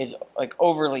 is like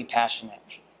overly passionate.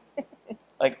 It's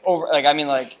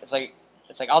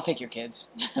like I'll take your kids.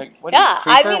 Like, what yeah,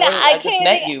 are you, I mean, I just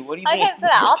met you. What do you mean? I can't say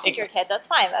that. I'll take your kids. That's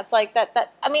fine. That's like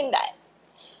that. I mean,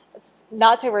 it's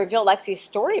not to reveal Lexi's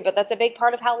story, but that's a big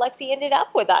part of how Lexi ended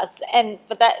up with us.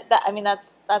 But that's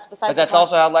besides. But that's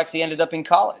also how Lexi ended up in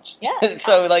college. Yeah.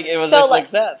 So like it was a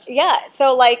success. Yeah.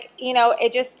 So like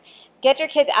it just. Get your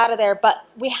kids out of there, but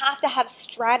we have to have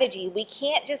strategy. We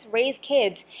can't just raise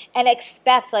kids and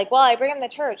expect, like, well, I bring them to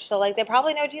church, so like they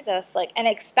probably know Jesus, like, and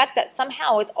expect that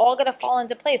somehow it's all going to fall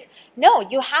into place. No,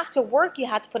 you have to work. You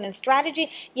have to put in strategy.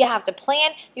 You have to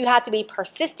plan. You have to be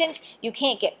persistent. You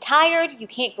can't get tired. You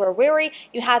can't grow weary.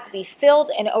 You have to be filled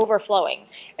and overflowing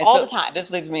all the time.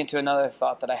 This leads me into another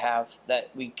thought that I have that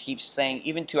we keep saying,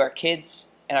 even to our kids,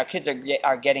 and our kids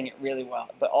are getting it really well,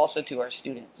 but also to our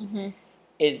students. Mm-hmm.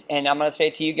 And I'm going to say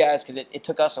it to you guys because it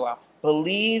took us a while.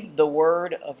 Believe the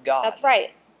word of God. That's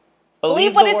right.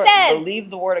 Believe what it says. Believe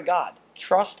the word of God.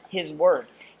 Trust His word.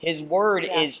 His word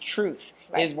is truth.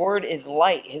 Right. His word is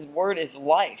light. His word is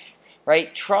life.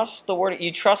 Right? Trust the word.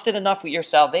 You trust it enough with your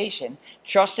salvation.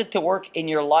 Trust it to work in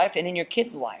your life and in your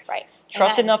kids' life. Right.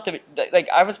 Trust enough to, like,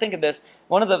 I was thinking this.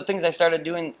 One of the things I started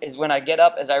doing is when I get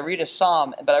up, is I read a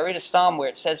psalm, but I read a psalm where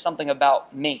it says something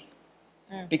about me.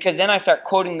 Because then I start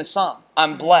quoting the psalm.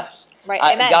 I'm blessed.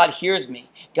 Right. God hears me.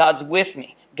 God's with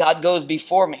me. God goes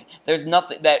before me. There's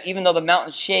nothing that, even though the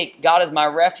mountains shake, God is my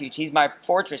refuge. He's my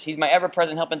fortress. He's my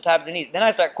ever-present help in times of need. Then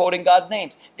I start quoting God's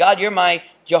names. God, you're my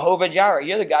Jehovah Jireh.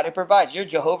 You're the God who provides. You're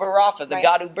Jehovah Rapha, the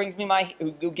God who brings me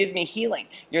who gives me healing.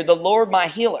 You're the Lord my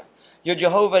healer. You're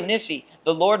Jehovah Nissi,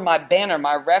 the Lord my banner,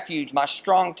 my refuge, my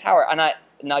strong tower. And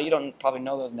now you don't probably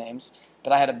know those names.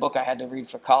 But I had a book I had to read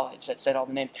for college that said all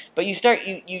the names. But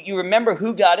you remember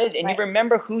who God is, and you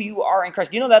remember who you are in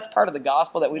Christ. You know that's part of the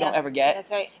gospel that we don't ever get? That's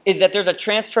right. Is that there's a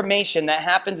transformation that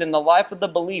happens in the life of the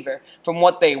believer from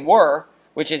what they were,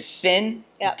 which is sin,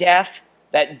 death,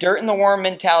 that dirt and the worm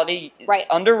mentality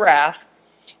under wrath,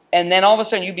 and then all of a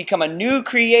sudden you become a new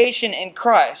creation in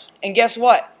Christ. And guess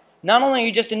what? Not only are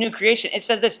you just a new creation, it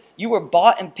says this, you were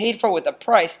bought and paid for with a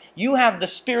price. You have the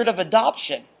spirit of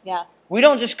adoption. Yeah. We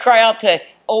don't just cry out to,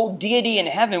 oh, deity in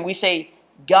heaven. We say,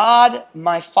 God,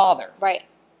 my Father. Right.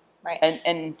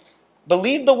 And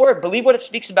believe the word. Believe what it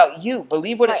speaks about you.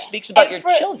 Believe what it speaks about your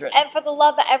children. And for the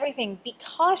love of everything, be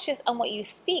cautious on what you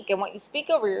speak and what you speak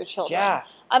over your children. Yeah.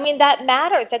 I mean, that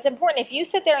matters. That's important. If you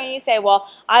sit there and you say, well,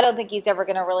 I don't think he's ever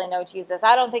going to really know Jesus.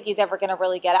 I don't think he's ever going to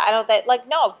really get it.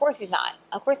 No, of course he's not.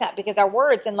 Of course not. Because our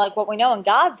words and like what we know in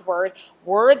God's word,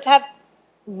 words have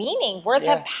meaning. Words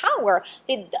have power.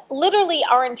 Literally,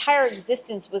 our entire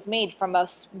existence was made from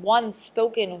one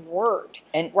spoken word,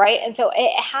 right? And so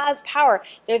it has power.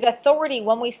 There's authority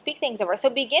when we speak things over. So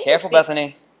begin. Careful,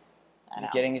 Bethany. You're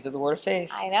getting into the word of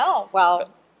faith. I know. Well,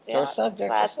 sore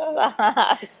subject.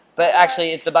 But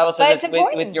actually, the Bible says this,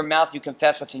 with your mouth you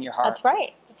confess what's in your heart. That's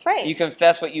right. That's right. You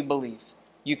confess what you believe.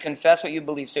 You confess what you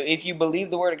believe. So if you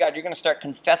believe the Word of God, you're going to start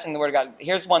confessing the Word of God.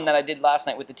 Here's one that I did last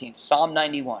night with the teens, Psalm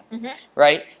 91,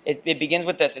 right? It begins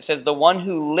with this. It says, the one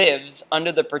who lives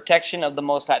under the protection of the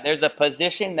Most High. There's a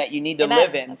position that you need to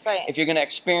live in if you're going to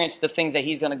experience the things that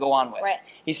He's going to go on with. Right.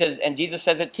 He says, and Jesus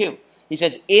says it too. He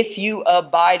says, if you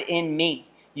abide in me,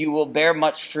 you will bear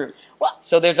much fruit. Well,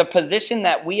 so there's a position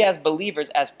that we as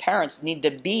believers, as parents, need to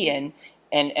be in.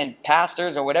 And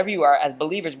pastors or whatever you are, as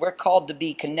believers, we're called to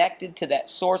be connected to that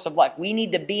source of life. We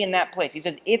need to be in that place. He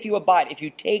says, if you abide, if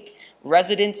you take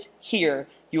residence here,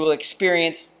 you will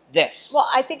experience this. Well,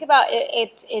 I think about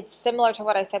it, it's similar to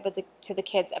what I said to the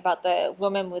kids about the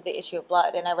woman with the issue of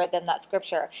blood, and I read them that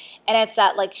scripture. And it's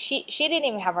that, like, she didn't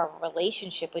even have a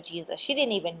relationship with Jesus. She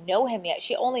didn't even know him yet.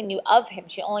 She only knew of him.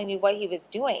 She only knew what he was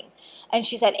doing. And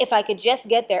she said, if I could just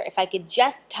get there, if I could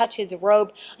just touch his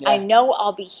robe, I know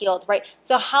I'll be healed, right?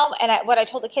 So what I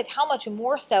told the kids, how much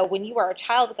more so when you are a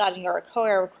child of God and you're a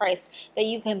co-heir of Christ, that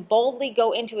you can boldly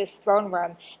go into his throne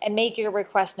room and make your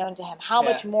request known to him. How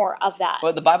much more of that?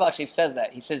 Well, the Bible actually says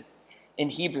that. He says, in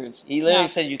Hebrews. He literally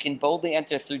said you can boldly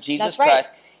enter through Jesus That's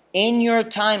Christ in your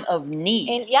time of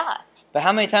need. Yeah. But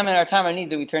how many times in our time of need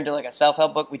do we turn to like a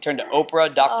self-help book? We turn to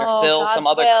Oprah, Dr. Phil, God's some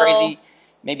other will. crazy,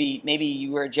 maybe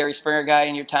you were a Jerry Springer guy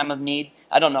in your time of need.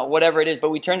 I don't know, whatever it is. But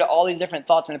we turn to all these different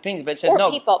thoughts and opinions. But it says,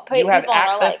 you have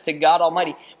access to God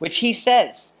Almighty, which he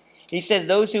says. He says,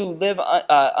 those who live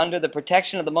under the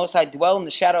protection of the Most High dwell in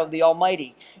the shadow of the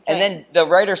Almighty. And then the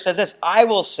writer says this, I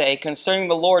will say concerning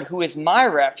the Lord, who is my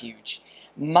refuge,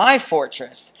 my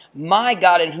fortress, my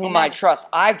God in whom I trust.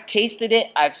 I've tasted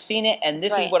it, I've seen it, and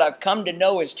this is what I've come to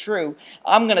know is true.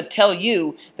 I'm going to tell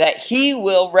you that he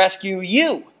will rescue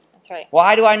you. That's right.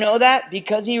 Why do I know that?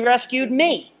 Because he rescued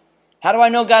me. How do I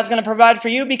know God's going to provide for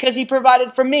you? Because he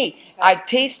provided for me. Right. I've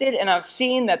tasted and I've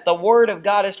seen that the word of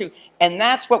God is true. And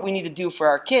that's what we need to do for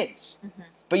our kids. Mm-hmm.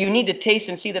 But you need to taste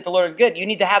and see that the Lord is good. You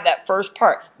need to have that first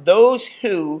part. Those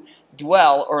who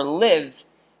dwell or live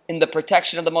in the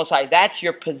protection of the Most High. That's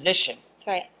your position. That's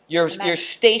right. You're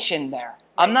stationed there.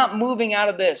 I'm not moving out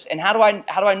of this. And how do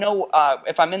I know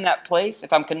if I'm in that place,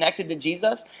 if I'm connected to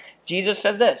Jesus? Jesus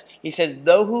says this. He says,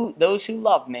 those who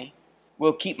love me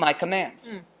will keep my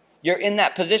commands. Mm. You're in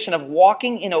that position of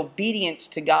walking in obedience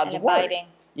to God's word.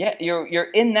 Yeah, you're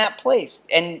in that place.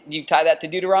 And you tie that to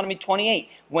Deuteronomy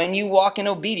 28. When you walk in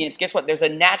obedience, guess what? There's a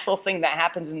natural thing that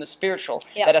happens in the spiritual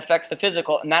that affects the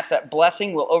physical, and that's that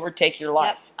blessing will overtake your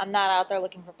life. Yep. I'm not out there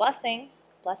looking for blessing.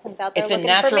 Blessings out there. It's a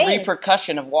natural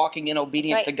repercussion of walking in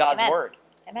obedience to God's word.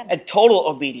 Amen. And total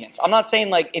obedience. I'm not saying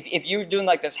like if you're doing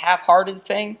like this half-hearted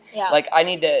thing, like I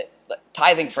need to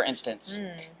tithing, for instance,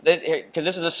 because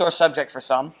this is a sore subject for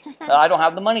some. I don't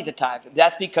have the money to tithe.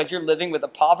 That's because you're living with a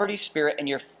poverty spirit and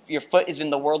your foot is in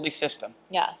the worldly system.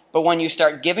 Yeah. But when you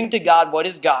start giving to God what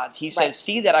is God's, he says,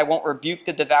 see that I won't rebuke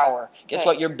the devourer. Guess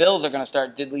what? Your bills are going to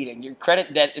start deleting. Your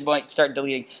credit debt might start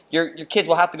deleting. Your kids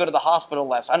will have to go to the hospital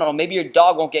less. I don't know. Maybe your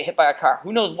dog won't get hit by a car.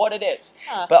 Who knows what it is?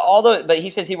 But he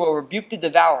says he will rebuke the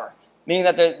devourer. Meaning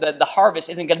that the harvest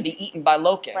isn't going to be eaten by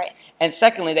locusts. Right. And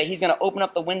secondly, that he's going to open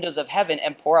up the windows of heaven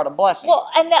and pour out a blessing. Well,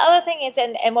 and the other thing is,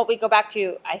 and what we go back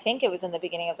to, I think it was in the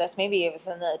beginning of this, maybe it was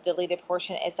in the deleted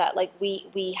portion, is that like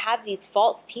we have these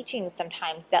false teachings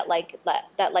sometimes that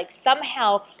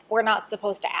somehow we're not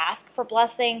supposed to ask for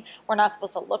blessing, we're not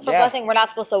supposed to look for blessing, we're not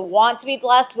supposed to want to be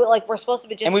blessed, we're supposed to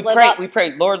be just and we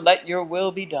pray, Lord, let your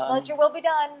will be done. Let your will be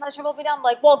done. Let your will be done.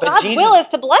 Like, well, but God's will is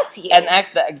to bless you.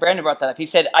 And Brandon brought that up. He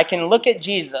said, I can look at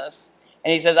Jesus,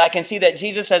 and he says, I can see that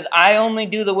Jesus says, I only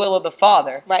do the will of the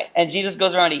Father. Right. And Jesus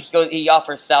goes around, he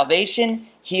offers salvation,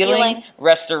 healing,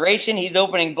 restoration. He's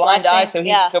opening blind eyes.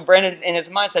 So Brandon in his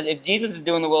mind says, if Jesus is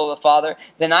doing the will of the Father,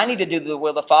 then I need to do the will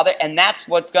of the Father, and that's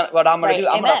what I'm going to do.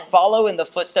 I'm going to follow in the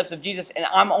footsteps of Jesus, and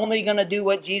I'm only going to do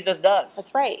what Jesus does.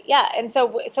 That's right. Yeah. And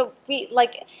so we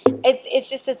like it's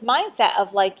just this mindset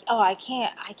of like, oh, I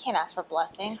can't ask for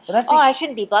blessing. I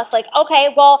shouldn't be blessed. Like,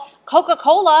 okay, well,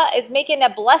 Coca-Cola is making a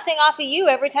blessing off of you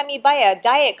every time you buy a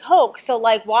Diet Coke. So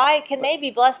like, why can they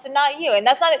be blessed and not you? And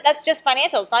that's just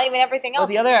financial. It's not even everything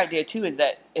else. The other idea too is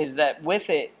that with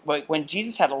it, when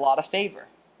Jesus had a lot of favor,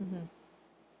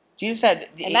 Jesus had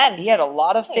he had a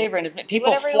lot of favor in his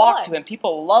people flocked to him,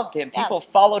 people loved him, people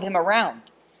followed him around.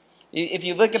 If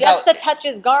you look just to touch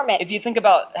his garment. If you think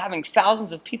about having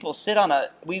thousands of people sit on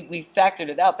we factored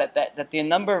it out that the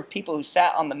number of people who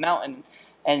sat on the mountain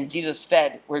and Jesus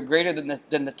fed were greater than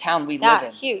the town we live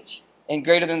in. Huge. And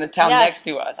greater than the town next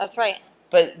to us. That's right.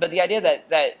 But the idea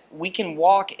that we can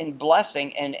walk in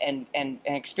blessing and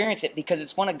experience it because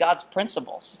it's one of God's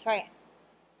principles. That's right.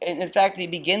 And in fact, he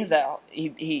begins that.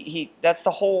 He that's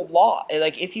the whole law.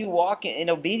 Like if you walk in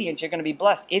obedience, you're going to be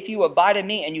blessed. If you abide in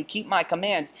me and you keep my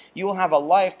commands, you will have a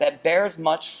life that bears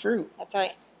much fruit. That's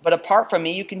right. But apart from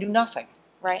me, you can do nothing.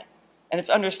 Right. And it's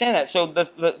understand that. So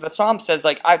the Psalm says,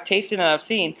 like, I've tasted and I've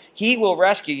seen. He will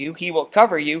rescue you. He will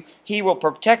cover you. He will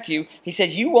protect you. He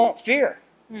says you won't fear.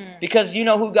 Because you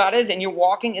know who God is and you're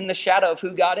walking in the shadow of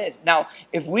who God is. Now,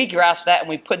 if we grasp that and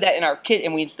we put that in our kid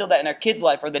and we instill that in our kids'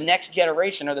 life or the next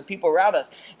generation or the people around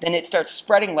us, then it starts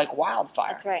spreading like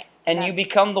wildfire. That's right. And you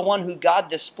become the one who God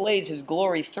displays his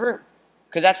glory through.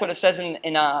 Because that's what it says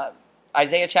in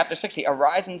Isaiah chapter 60,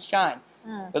 arise and shine,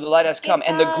 for the light has come.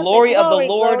 And the glory of the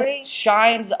Lord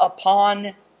shines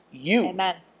upon you.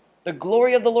 Amen. The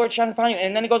glory of the Lord shines upon you.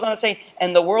 And then it goes on to say,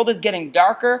 and the world is getting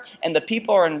darker, and the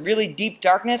people are in really deep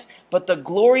darkness, but the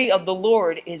glory of the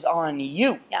Lord is on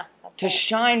you to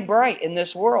shine bright in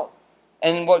this world.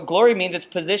 And what glory means, it's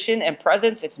position and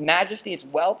presence, it's majesty, it's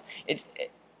wealth.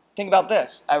 Think about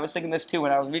this. I was thinking this too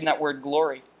when I was reading that word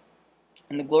glory.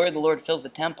 And the glory of the Lord fills the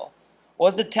temple.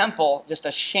 Was the temple just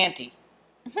a shanty,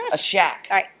 a shack?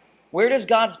 Right. Where does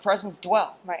God's presence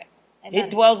dwell? Right. Amen. He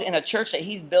dwells in a church that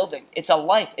he's building. It's a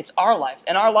life. It's our lives.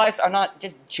 And our lives are not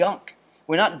just junk.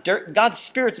 We're not dirt. God's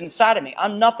Spirit's inside of me.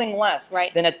 I'm nothing less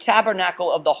than a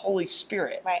tabernacle of the Holy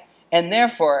Spirit. Right. And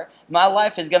therefore, my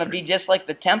life is going to be just like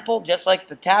the temple, just like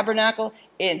the tabernacle,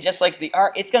 and just like the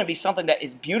ark. It's going to be something that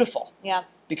is beautiful. Yeah.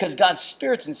 Because God's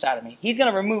Spirit's inside of me. He's going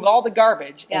to remove all the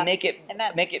garbage and make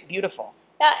it beautiful.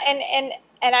 Yeah,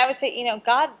 and I would say,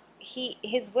 God,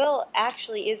 His will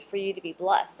actually is for you to be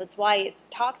blessed. That's why it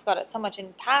talks about it so much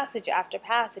in passage after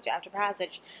passage after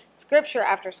passage, scripture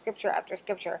after scripture after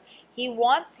scripture. He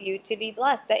wants you to be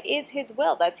blessed. That is His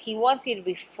will. He wants you to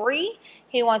be free.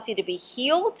 He wants you to be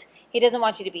healed. He doesn't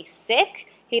want you to be sick.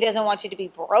 He doesn't want you to be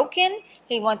broken.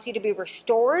 He wants you to be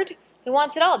restored. He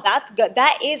wants it all. That's good.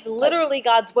 That is literally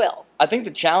God's will. I think the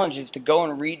challenge is to go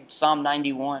and read Psalm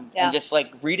 91 and just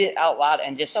read it out loud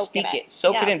and just speak it.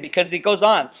 Soak it in, because it goes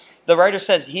on. The writer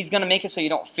says he's going to make it so you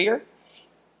don't fear.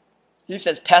 He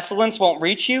says pestilence won't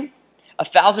reach you.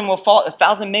 1,000 will fall.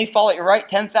 1,000 may fall at your right,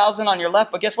 10,000 on your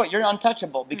left. But guess what? You're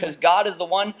untouchable, because God is the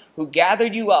one who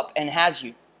gathered you up and has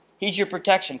you. He's your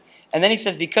protection. And then he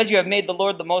says, because you have made the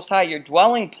Lord the Most High your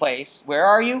dwelling place, where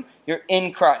are you? You're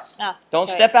in Christ. Don't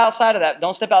step outside of that.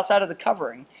 Don't step outside of the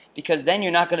covering, because then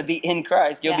you're not going to be in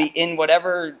Christ. You'll be in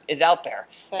whatever is out there,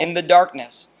 in the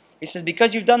darkness. He says,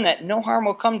 because you've done that, no harm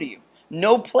will come to you.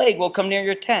 No plague will come near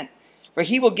your tent. For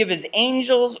he will give his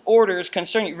angels orders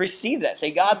concerning you. Receive that.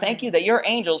 Say, God, thank you that your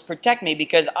angels protect me,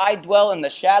 because I dwell in the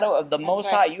shadow of the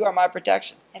Most High. You are my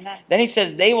protection. Amen. Then he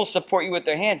says, they will support you with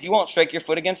their hands. You won't strike your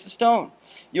foot against a stone.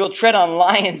 You'll tread on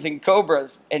lions and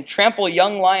cobras and trample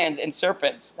young lions and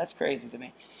serpents. That's crazy to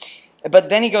me. But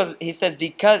then he says,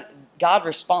 because God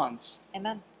responds.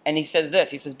 Amen. And he says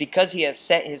this. He says, because he has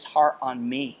set his heart on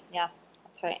me. Yeah.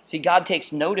 Right. See, God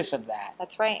takes notice of that.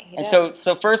 That's right. And so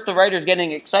first the writer's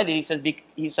getting excited. He says,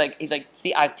 he's like,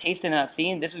 see, I've tasted and I've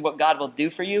seen. This is what God will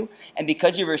do for you. And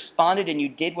because you responded and you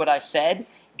did what I said,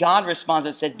 God responds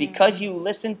and says, because you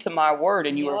listened to my word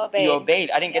and you obeyed.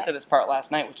 I didn't get to this part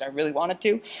last night, which I really wanted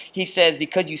to. He says,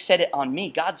 because you said it on me.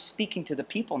 God's speaking to the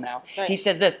people now. Right. He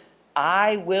says this,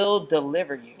 I will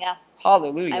deliver you. Yeah.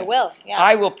 Hallelujah. I will. Yeah.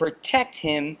 I will protect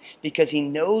him, because he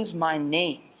knows my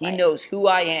name. He knows who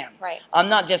I am. Right. I'm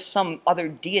not just some other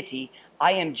deity.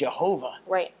 I am Jehovah.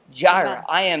 Right. Jireh. Amen.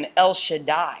 I am El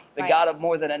Shaddai, the God of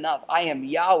more than enough. I am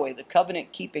Yahweh, the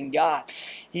covenant-keeping God.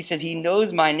 He says he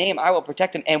knows my name. I will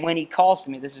protect him. And when he calls to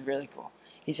me, this is really cool.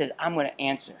 He says, I'm going to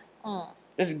answer.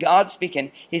 This is God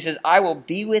speaking. He says, I will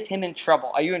be with him in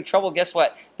trouble. Are you in trouble? Guess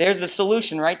what? There's the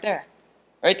solution right there.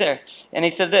 Right there. And he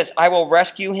says this, I will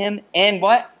rescue him and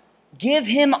what? Give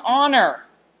him honor.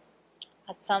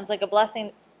 That sounds like a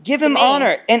blessing. Give him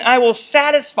honor, and I will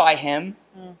satisfy him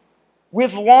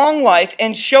with long life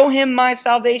and show him my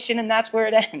salvation, and that's where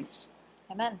it ends.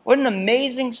 Amen. What an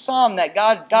amazing psalm that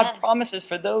God promises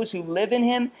for those who live in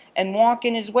him and walk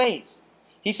in his ways.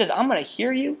 He says, I'm going to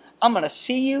hear you, I'm going to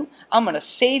see you, I'm going to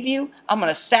save you, I'm going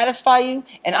to satisfy you,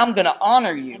 and I'm going to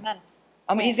honor you. Amen.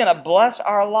 I mean, he's going to bless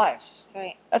our lives.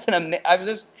 That's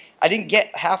right. I didn't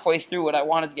get halfway through what I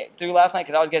wanted to get through last night,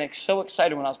 because I was getting so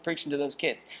excited when I was preaching to those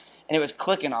kids. And it was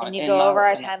clicking on it. And you go over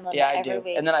our time limit every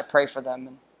week. And then I pray for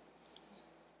them.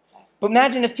 But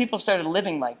imagine if people started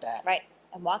living like that. Right.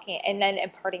 And walking it, and then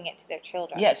imparting it to their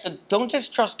children. Yeah, so don't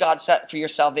just trust God for your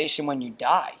salvation when you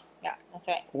die. Yeah, that's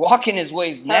right. Walk in his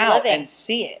ways now and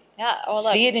see it. Yeah. Oh, look.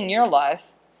 See it in your life,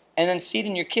 and then see it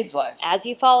in your kids' life. As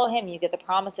you follow him, you get the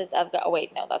promises of God. Oh,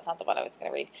 wait, no, that's not the one I was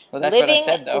going to read. Well, that's what I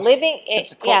said, though.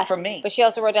 It's a quote from me. But she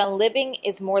also wrote down, living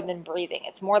is more than breathing.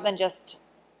 It's more than just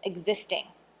existing,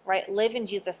 right? Live in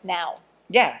Jesus now.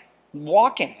 Yeah,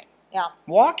 walk in it. Yeah.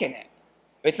 Walk in it.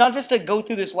 It's not just to go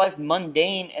through this life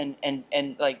mundane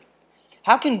and like,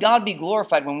 how can God be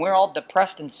glorified when we're all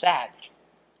depressed and sad?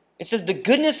 It says the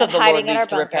goodness of the Lord leads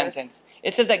to repentance.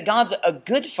 It says that God's a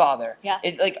good father. Yeah.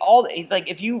 It's like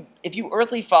if you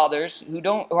earthly fathers who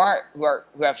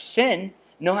have sin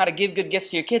know how to give good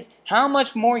gifts to your kids, how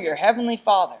much more your heavenly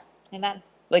Father? Amen.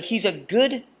 Like, he's a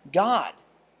good God.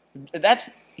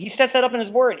 He sets that up in his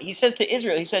word. He says to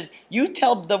Israel, he says, you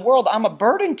tell the world I'm a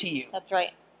burden to you. That's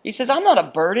right. He says, I'm not a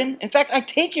burden. In fact, I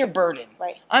take your burden.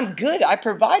 Right. I'm good. I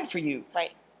provide for you.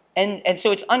 Right. And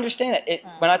so it's understand that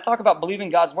when I talk about believing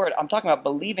God's word, I'm talking about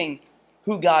believing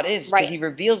who God is, because he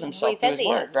reveals himself through his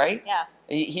word, right? Yeah.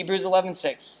 Hebrews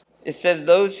 11:6. It says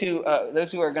those who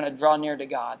are going to draw near to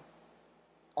God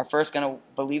are first going to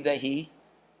believe that he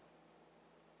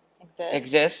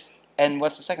exists. And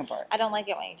what's the second part? I don't like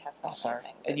it when you test me. Oh, sorry.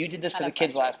 And you did this to the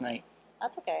kids last night.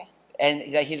 That's okay.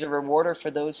 And that he's a rewarder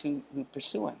for those who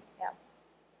pursue him. Yeah.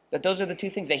 That those are the two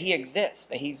things, that he exists,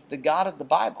 that he's the God of the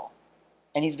Bible.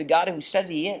 And he's the God who says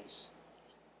he is.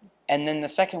 And then the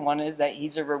second one is that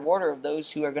he's a rewarder of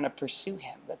those who are going to pursue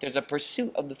him. That there's a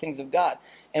pursuit of the things of God.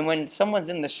 And when someone's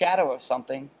in the shadow of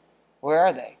something, where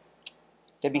are they?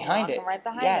 They're behind it. Right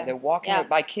behind yeah, them. They're walking. Yeah.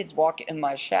 My kids walk in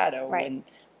my shadow right. when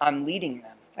I'm leading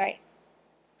them. Right.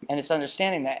 And it's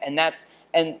understanding that.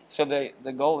 And so the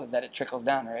goal is that it trickles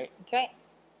down, right? That's right.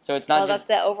 So it's not just...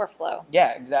 that's the overflow.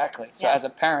 Yeah, exactly. So as a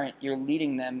parent, you're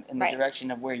leading them in the right.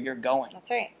 direction of where you're going.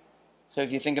 That's right. So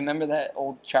if you remember that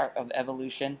old chart of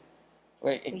evolution,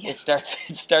 where it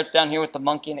starts down here with the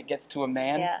monkey and it gets to a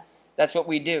man. Yeah. That's what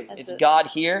we do. It's God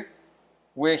here,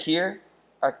 we're here,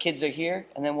 our kids are here,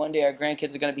 and then one day our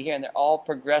grandkids are going to be here, and they're all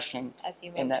progression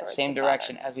in that same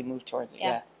direction as we move towards it.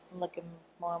 Yeah. Looking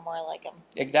more and more like him.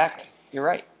 Exactly. You're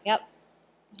right. Yep.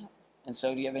 And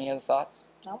so, do you have any other thoughts?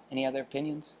 No. Any other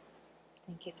opinions? I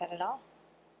think you said it all.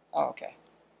 Oh, okay.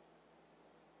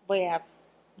 We have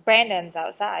Brandon's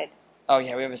outside. Oh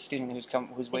yeah, we have a student who's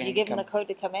waiting. Did you give him the code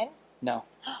to come in? No.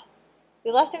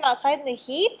 We left him outside in the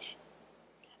heat?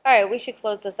 All right, we should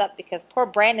close this up because poor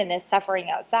Brandon is suffering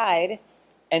outside.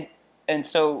 And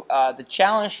so the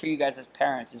challenge for you guys as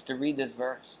parents is to read this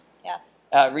verse.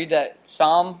 Yeah. Read that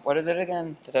Psalm. What is it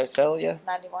again? Did I tell you?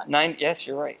 91. Yes,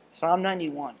 you're right. Psalm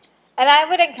 91. And I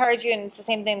would encourage you, and it's the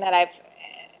same thing that I've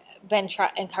been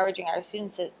encouraging our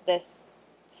students this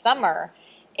summer,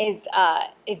 is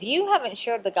if you haven't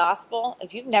shared the gospel,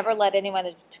 if you've never led anyone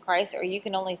to Christ, or you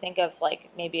can only think of like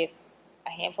maybe a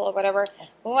handful or whatever,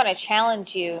 we want to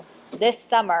challenge you this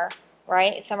summer,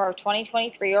 right, summer of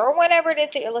 2023, or whenever it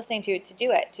is that you're listening to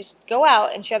do it, to go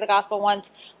out and share the gospel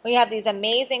once. We have these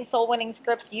amazing soul-winning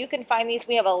scripts. You can find these.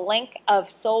 We have a link of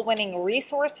soul-winning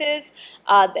resources.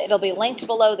 It'll be linked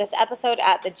below this episode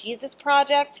at the Jesus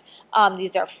Project.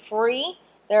 These are free.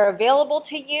 They're available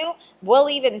to you. We'll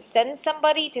even send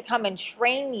somebody to come and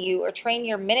train you or train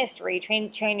your ministry,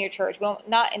 train your church. We won't,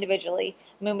 not individually.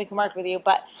 I mean, we can work with you,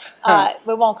 but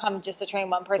we won't come just to train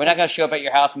one person. We're not going to show up at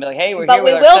your house and be like, hey, we're here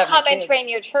with our 7 kids. But we will come and train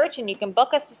your church, and you can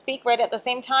book us to speak right at the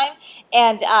same time.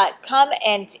 And come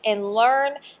and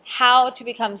learn how to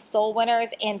become soul winners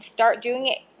and start doing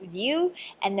it with you,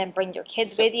 and then bring your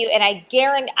kids with you. And I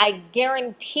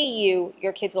guarantee you,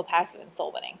 your kids will pass you in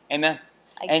soul winning. Amen.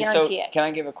 I guarantee it. Can I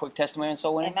give a quick testimony on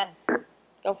soul winning? Amen.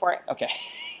 Go for it. Okay.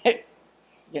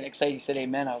 Getting excited you said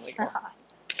amen. I was like, oh.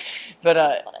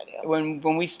 But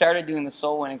when we started doing the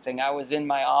soul winning thing, I was in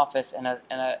my office and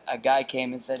a guy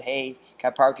came and said, hey, can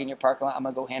I park in your parking lot? I'm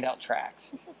going to go hand out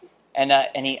tracts.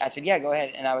 I said, yeah, go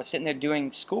ahead. And I was sitting there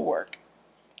doing schoolwork.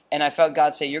 And I felt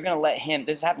God say, you're going to let him,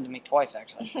 this happened to me twice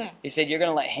actually. He said, you're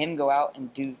going to let him go out and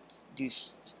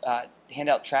hand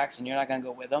out tracts and you're not going to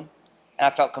go with him. And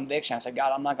I felt conviction. I said,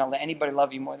 God, I'm not going to let anybody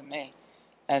love you more than me.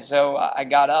 And so I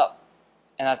got up,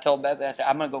 and I told Beth, I said,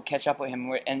 I'm going to go catch up with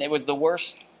him. And it was the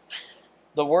worst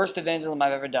evangelism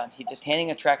I've ever done. He just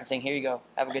handing a tract and saying, here you go,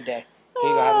 have a good day.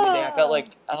 Here you go, have a good day. I felt like,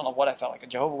 I don't know what I felt like, a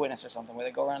Jehovah's Witness or something, where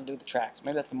they go around and do the tracts.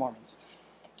 Maybe that's the Mormons.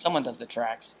 Someone does the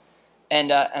tracts.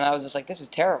 And I was just like, this is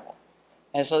terrible.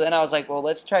 And so then I was like, well,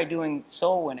 let's try doing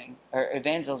soul winning or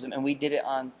evangelism. And we did it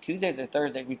on Tuesdays or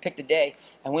Thursdays. We picked a day,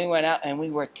 and we went out, and we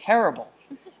were terrible.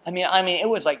 I mean, it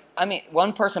was like,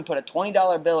 one person put a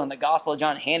 $20 bill in the Gospel of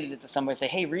John, handed it to somebody, and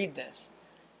said, hey, read this.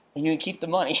 And you can keep the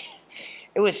money.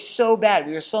 It was so bad.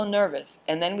 We were so nervous.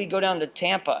 And then we go down to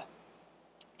Tampa.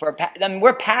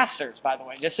 We're pastors, by the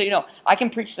way, just so you know. I can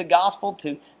preach the gospel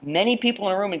to many people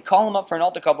in a room and call them up for an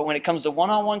altar call, but when it comes to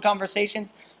one-on-one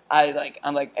conversations,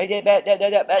 I'm like,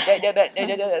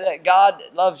 God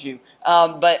loves you.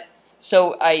 But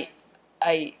so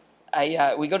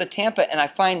we go to Tampa and I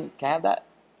find, can I have that?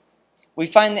 We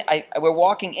find that we're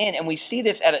walking in and we see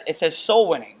this it says soul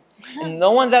winning, and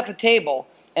no one's at the table,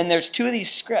 and there's 2 of these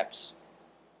scripts,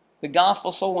 the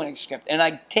gospel soul winning script, and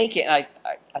I take it and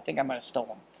I think I might have stolen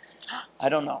them. I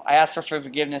don't know. I asked for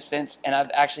forgiveness since, and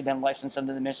I've actually been licensed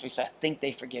under the ministry, so I think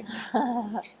they forgive me.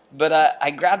 But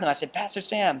I grabbed him. I said, Pastor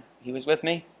Sam, he was with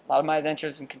me. A lot of my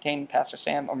adventures contained Pastor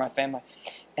Sam or my family.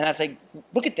 And I was like,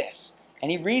 look at this.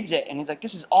 And he reads it, and he's like,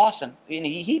 this is awesome. And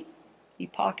he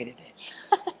pocketed it.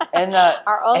 And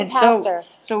our own pastor.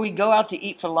 So we go out to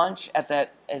eat for lunch it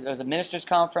was a minister's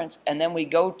conference, and then we're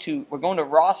going to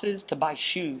Ross's to buy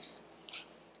shoes.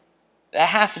 That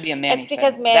has to be a Manny thing. It's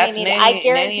because Manny needed. I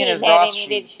guarantee Manny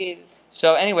needed shoes.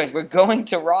 So anyways, we're going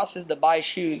to Ross's to buy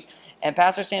shoes, and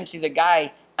Pastor Sam sees a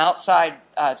guy outside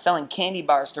selling candy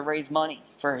bars to raise money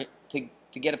to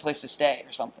get a place to stay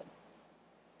or something.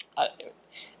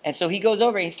 And so he goes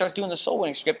over and he starts doing the soul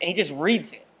winning script, and he just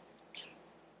reads it.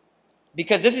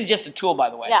 Because this is just a tool, by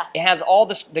the way. Yeah. It has all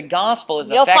this. The gospel is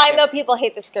You'll effective. find though people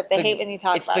hate the script. They hate when you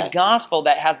talk about it. It's the gospel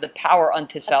that has the power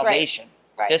unto salvation.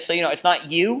 Right. Just so you know, it's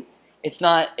not you. It's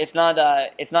not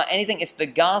anything. It's the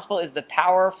gospel is the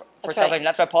power for salvation.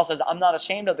 That's why Paul says, I'm not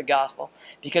ashamed of the gospel,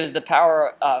 because it's the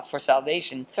power for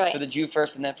salvation for the Jew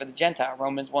first and then for the Gentile.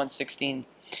 Romans 1:16.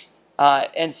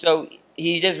 And so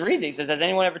he just reads it. He says, has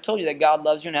anyone ever told you that God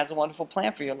loves you and has a wonderful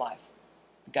plan for your life?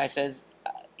 The guy says,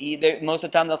 either most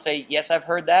of the time they'll say, yes, I've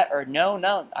heard that, or no,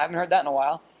 I haven't heard that in a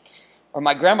while. Or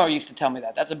my grandma used to tell me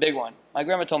that. That's a big one. My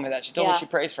grandma told me that. She told me she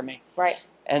prays for me. Right.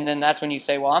 And then that's when you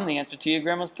say, well, I'm the answer to your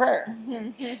grandma's prayer.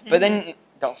 But then,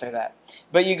 don't say that.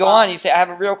 But you go on, you say, I have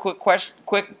a real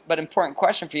quick but important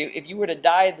question for you. If you were to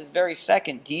die at this very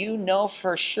second, do you know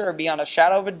for sure, beyond a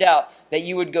shadow of a doubt, that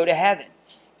you would go to heaven?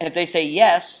 And if they say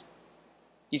yes,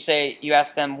 you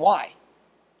ask them why.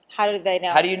 How do they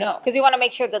know? How do you know? Because you want to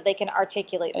make sure that they can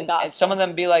articulate the gospel. And some of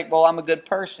them be like, well, I'm a good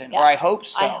person, or I hope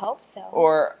so. I hope so.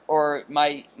 Or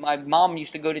my mom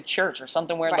used to go to church, or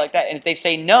something weird like that. And if they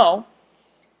say no,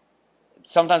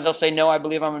 sometimes they'll say, no, I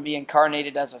believe I'm going to be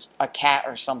incarnated as a cat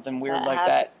or something weird like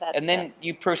that. And then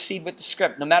you proceed with the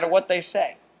script, no matter what they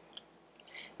say.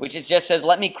 Which it just says,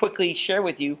 let me quickly share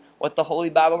with you what the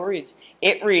Holy Bible reads.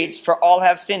 It reads, for all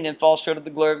have sinned and fall short of the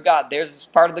glory of God. There's this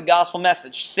part of the gospel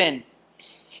message, sin.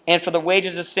 And for the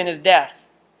wages of sin is death.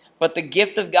 But the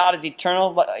gift of God is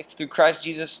eternal life through Christ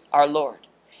Jesus our Lord.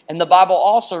 And the Bible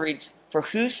also reads, for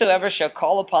whosoever shall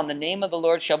call upon the name of the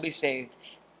Lord shall be saved.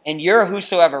 And you're a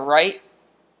whosoever, right?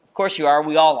 Of course you are.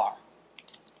 We all are.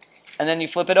 And then you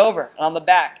flip it over. And on the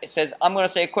back it says, I'm going to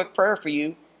say a quick prayer for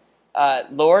you.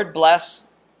 Lord, bless,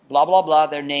 blah, blah, blah,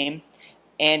 their name,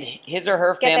 and his or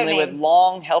her family with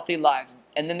long, healthy lives.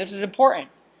 And then this is important.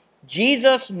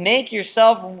 Jesus, make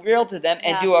yourself real to them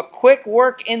and do a quick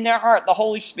work in their heart. The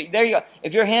Holy Spirit. There you go.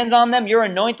 If your hand's on them, you're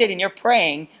anointed and you're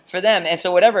praying for them. And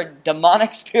so whatever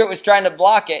demonic spirit was trying to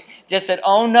block it just said,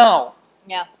 oh no.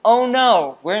 Yeah. Oh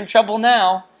no. We're in trouble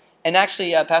now. And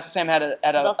actually, Pastor Sam had a...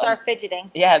 They'll start fidgeting.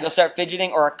 Yeah, they'll start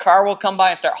fidgeting, or a car will come by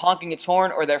and start honking its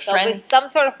horn, or their friend... There'll be some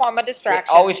sort of form of distraction.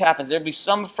 It always happens. There'll be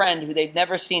some friend who they've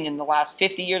never seen in the last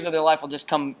 50 years of their life will just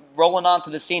come rolling onto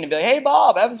the scene and be like, hey,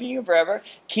 Bob, I haven't seen you in forever.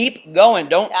 Keep going.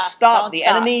 Don't stop. The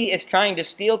enemy is trying to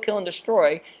steal, kill, and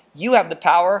destroy. You have the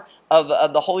power of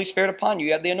the Holy Spirit upon you.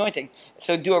 You have the anointing.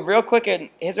 So do a real quick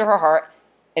in his or her heart.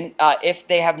 And if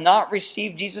they have not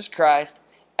received Jesus Christ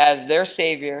as their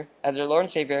Savior, as their Lord and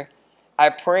Savior, I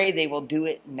pray they will do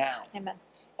it now. Amen.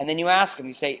 And then you ask them,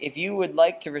 you say, if you would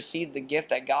like to receive the gift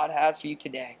that God has for you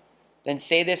today, then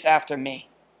say this after me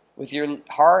with your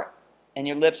heart and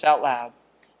your lips out loud.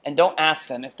 And don't ask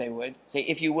them if they would. Say,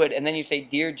 if you would. And then you say,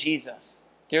 dear Jesus,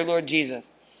 dear Lord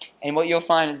Jesus. And what you'll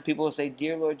find is people will say,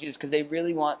 dear Lord Jesus, because they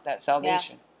really want that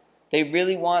salvation. Yeah. They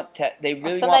really want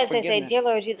forgiveness. Sometimes they say, dear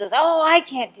Lord Jesus, oh, I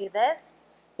can't do this.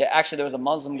 Yeah, actually, there was a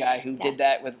Muslim guy who did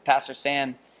that with Pastor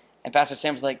Sam. And Pastor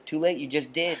Sam was like, too late, you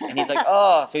just did. And he's like,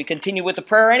 oh, so he continued with the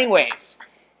prayer anyways.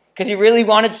 Because he really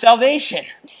wanted salvation.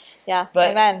 Yeah,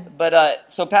 amen.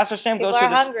 But so Pastor Sam goes through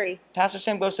this. Hungry. Pastor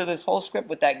Sam goes through this whole script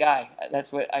with that guy.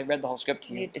 That's what I read the whole script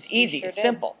to you. It's easy. It's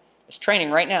simple. It's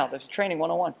training right now. This is training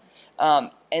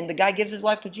 101. And the guy gives his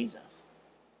life to Jesus.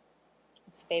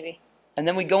 It's a baby. And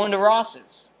then we go into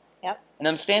Ross's. Yep. And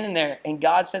I'm standing there, and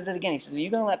God says it again. He says, are you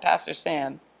going to let Pastor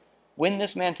Sam win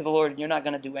this man to the Lord, and you're not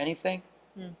going to do anything?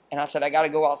 And I said, I got to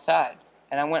go outside.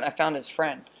 And I went and I found his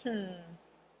friend.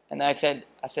 And I said,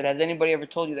 has anybody ever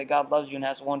told you that God loves you and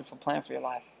has a wonderful plan for your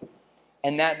life?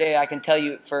 And that day, I can tell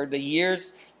you, for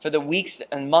the weeks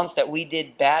and months that we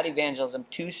did bad evangelism,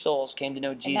 2 souls came to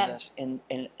know Jesus in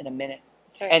a minute.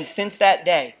 That's right. And since that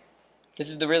day, this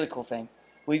is the really cool thing.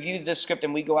 We've used this script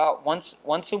and we go out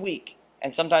once a week,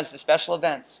 and sometimes to special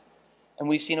events. And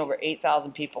we've seen over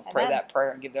 8,000 people pray that prayer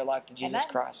and give their life to Jesus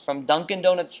Christ. From Dunkin'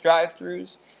 Donuts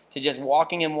drive-thrus to just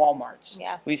walking in Walmarts.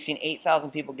 Yeah. We've seen 8,000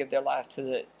 people give their lives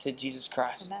to Jesus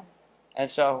Christ. Amen. And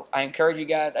so I encourage you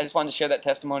guys. I just wanted to share that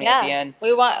testimony at the end.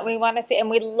 We want to see, and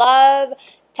we love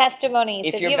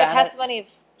testimonies. If you have a testimony of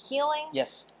healing,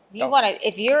 yes. You want it.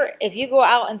 If you go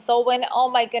out and soul win, oh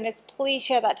my goodness, please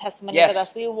share that testimony with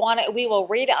us. We want it. We will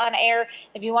read it on air.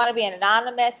 If you want to be an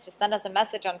anonymous, just send us a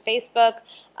message on Facebook.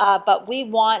 But we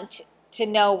want to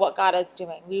know what God is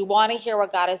doing. We want to hear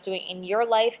what God is doing in your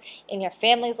life, in your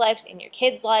family's lives, in your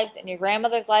kids' lives, in your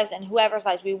grandmother's lives, and whoever's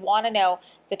lives. We want to know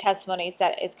the testimonies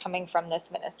that is coming from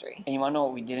this ministry. And you want to know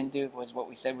what we didn't do was what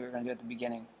we said we were going to do at the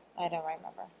beginning. I don't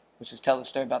remember. Which is tell the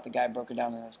story about the guy broken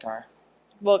down in his car.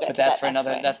 We'll get but to that's that for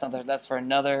another. That's for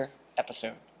another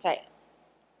episode. That's right.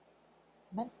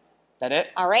 Amen. That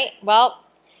it? All right. Well,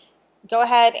 go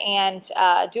ahead and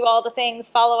do all the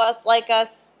things. Follow us, like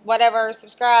us, whatever.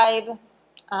 Subscribe.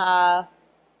 Buy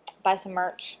some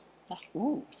merch.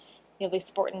 Ooh. You'll be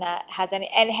sporting that.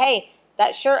 And hey,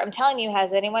 That shirt, I'm telling you,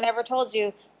 has anyone ever told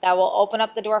you, that will open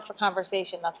up the door for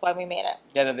conversation. That's why we made it.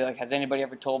 Yeah, they'll be like, has anybody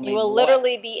ever told me You will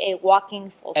literally be a walking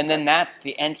soul skirt. And then that's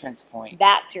the entrance point.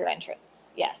 That's your entrance.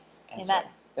 Yes. And Amen. So,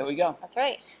 there we go. That's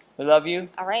right. We love you.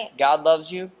 All right. God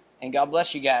loves you. And God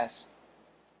bless you guys.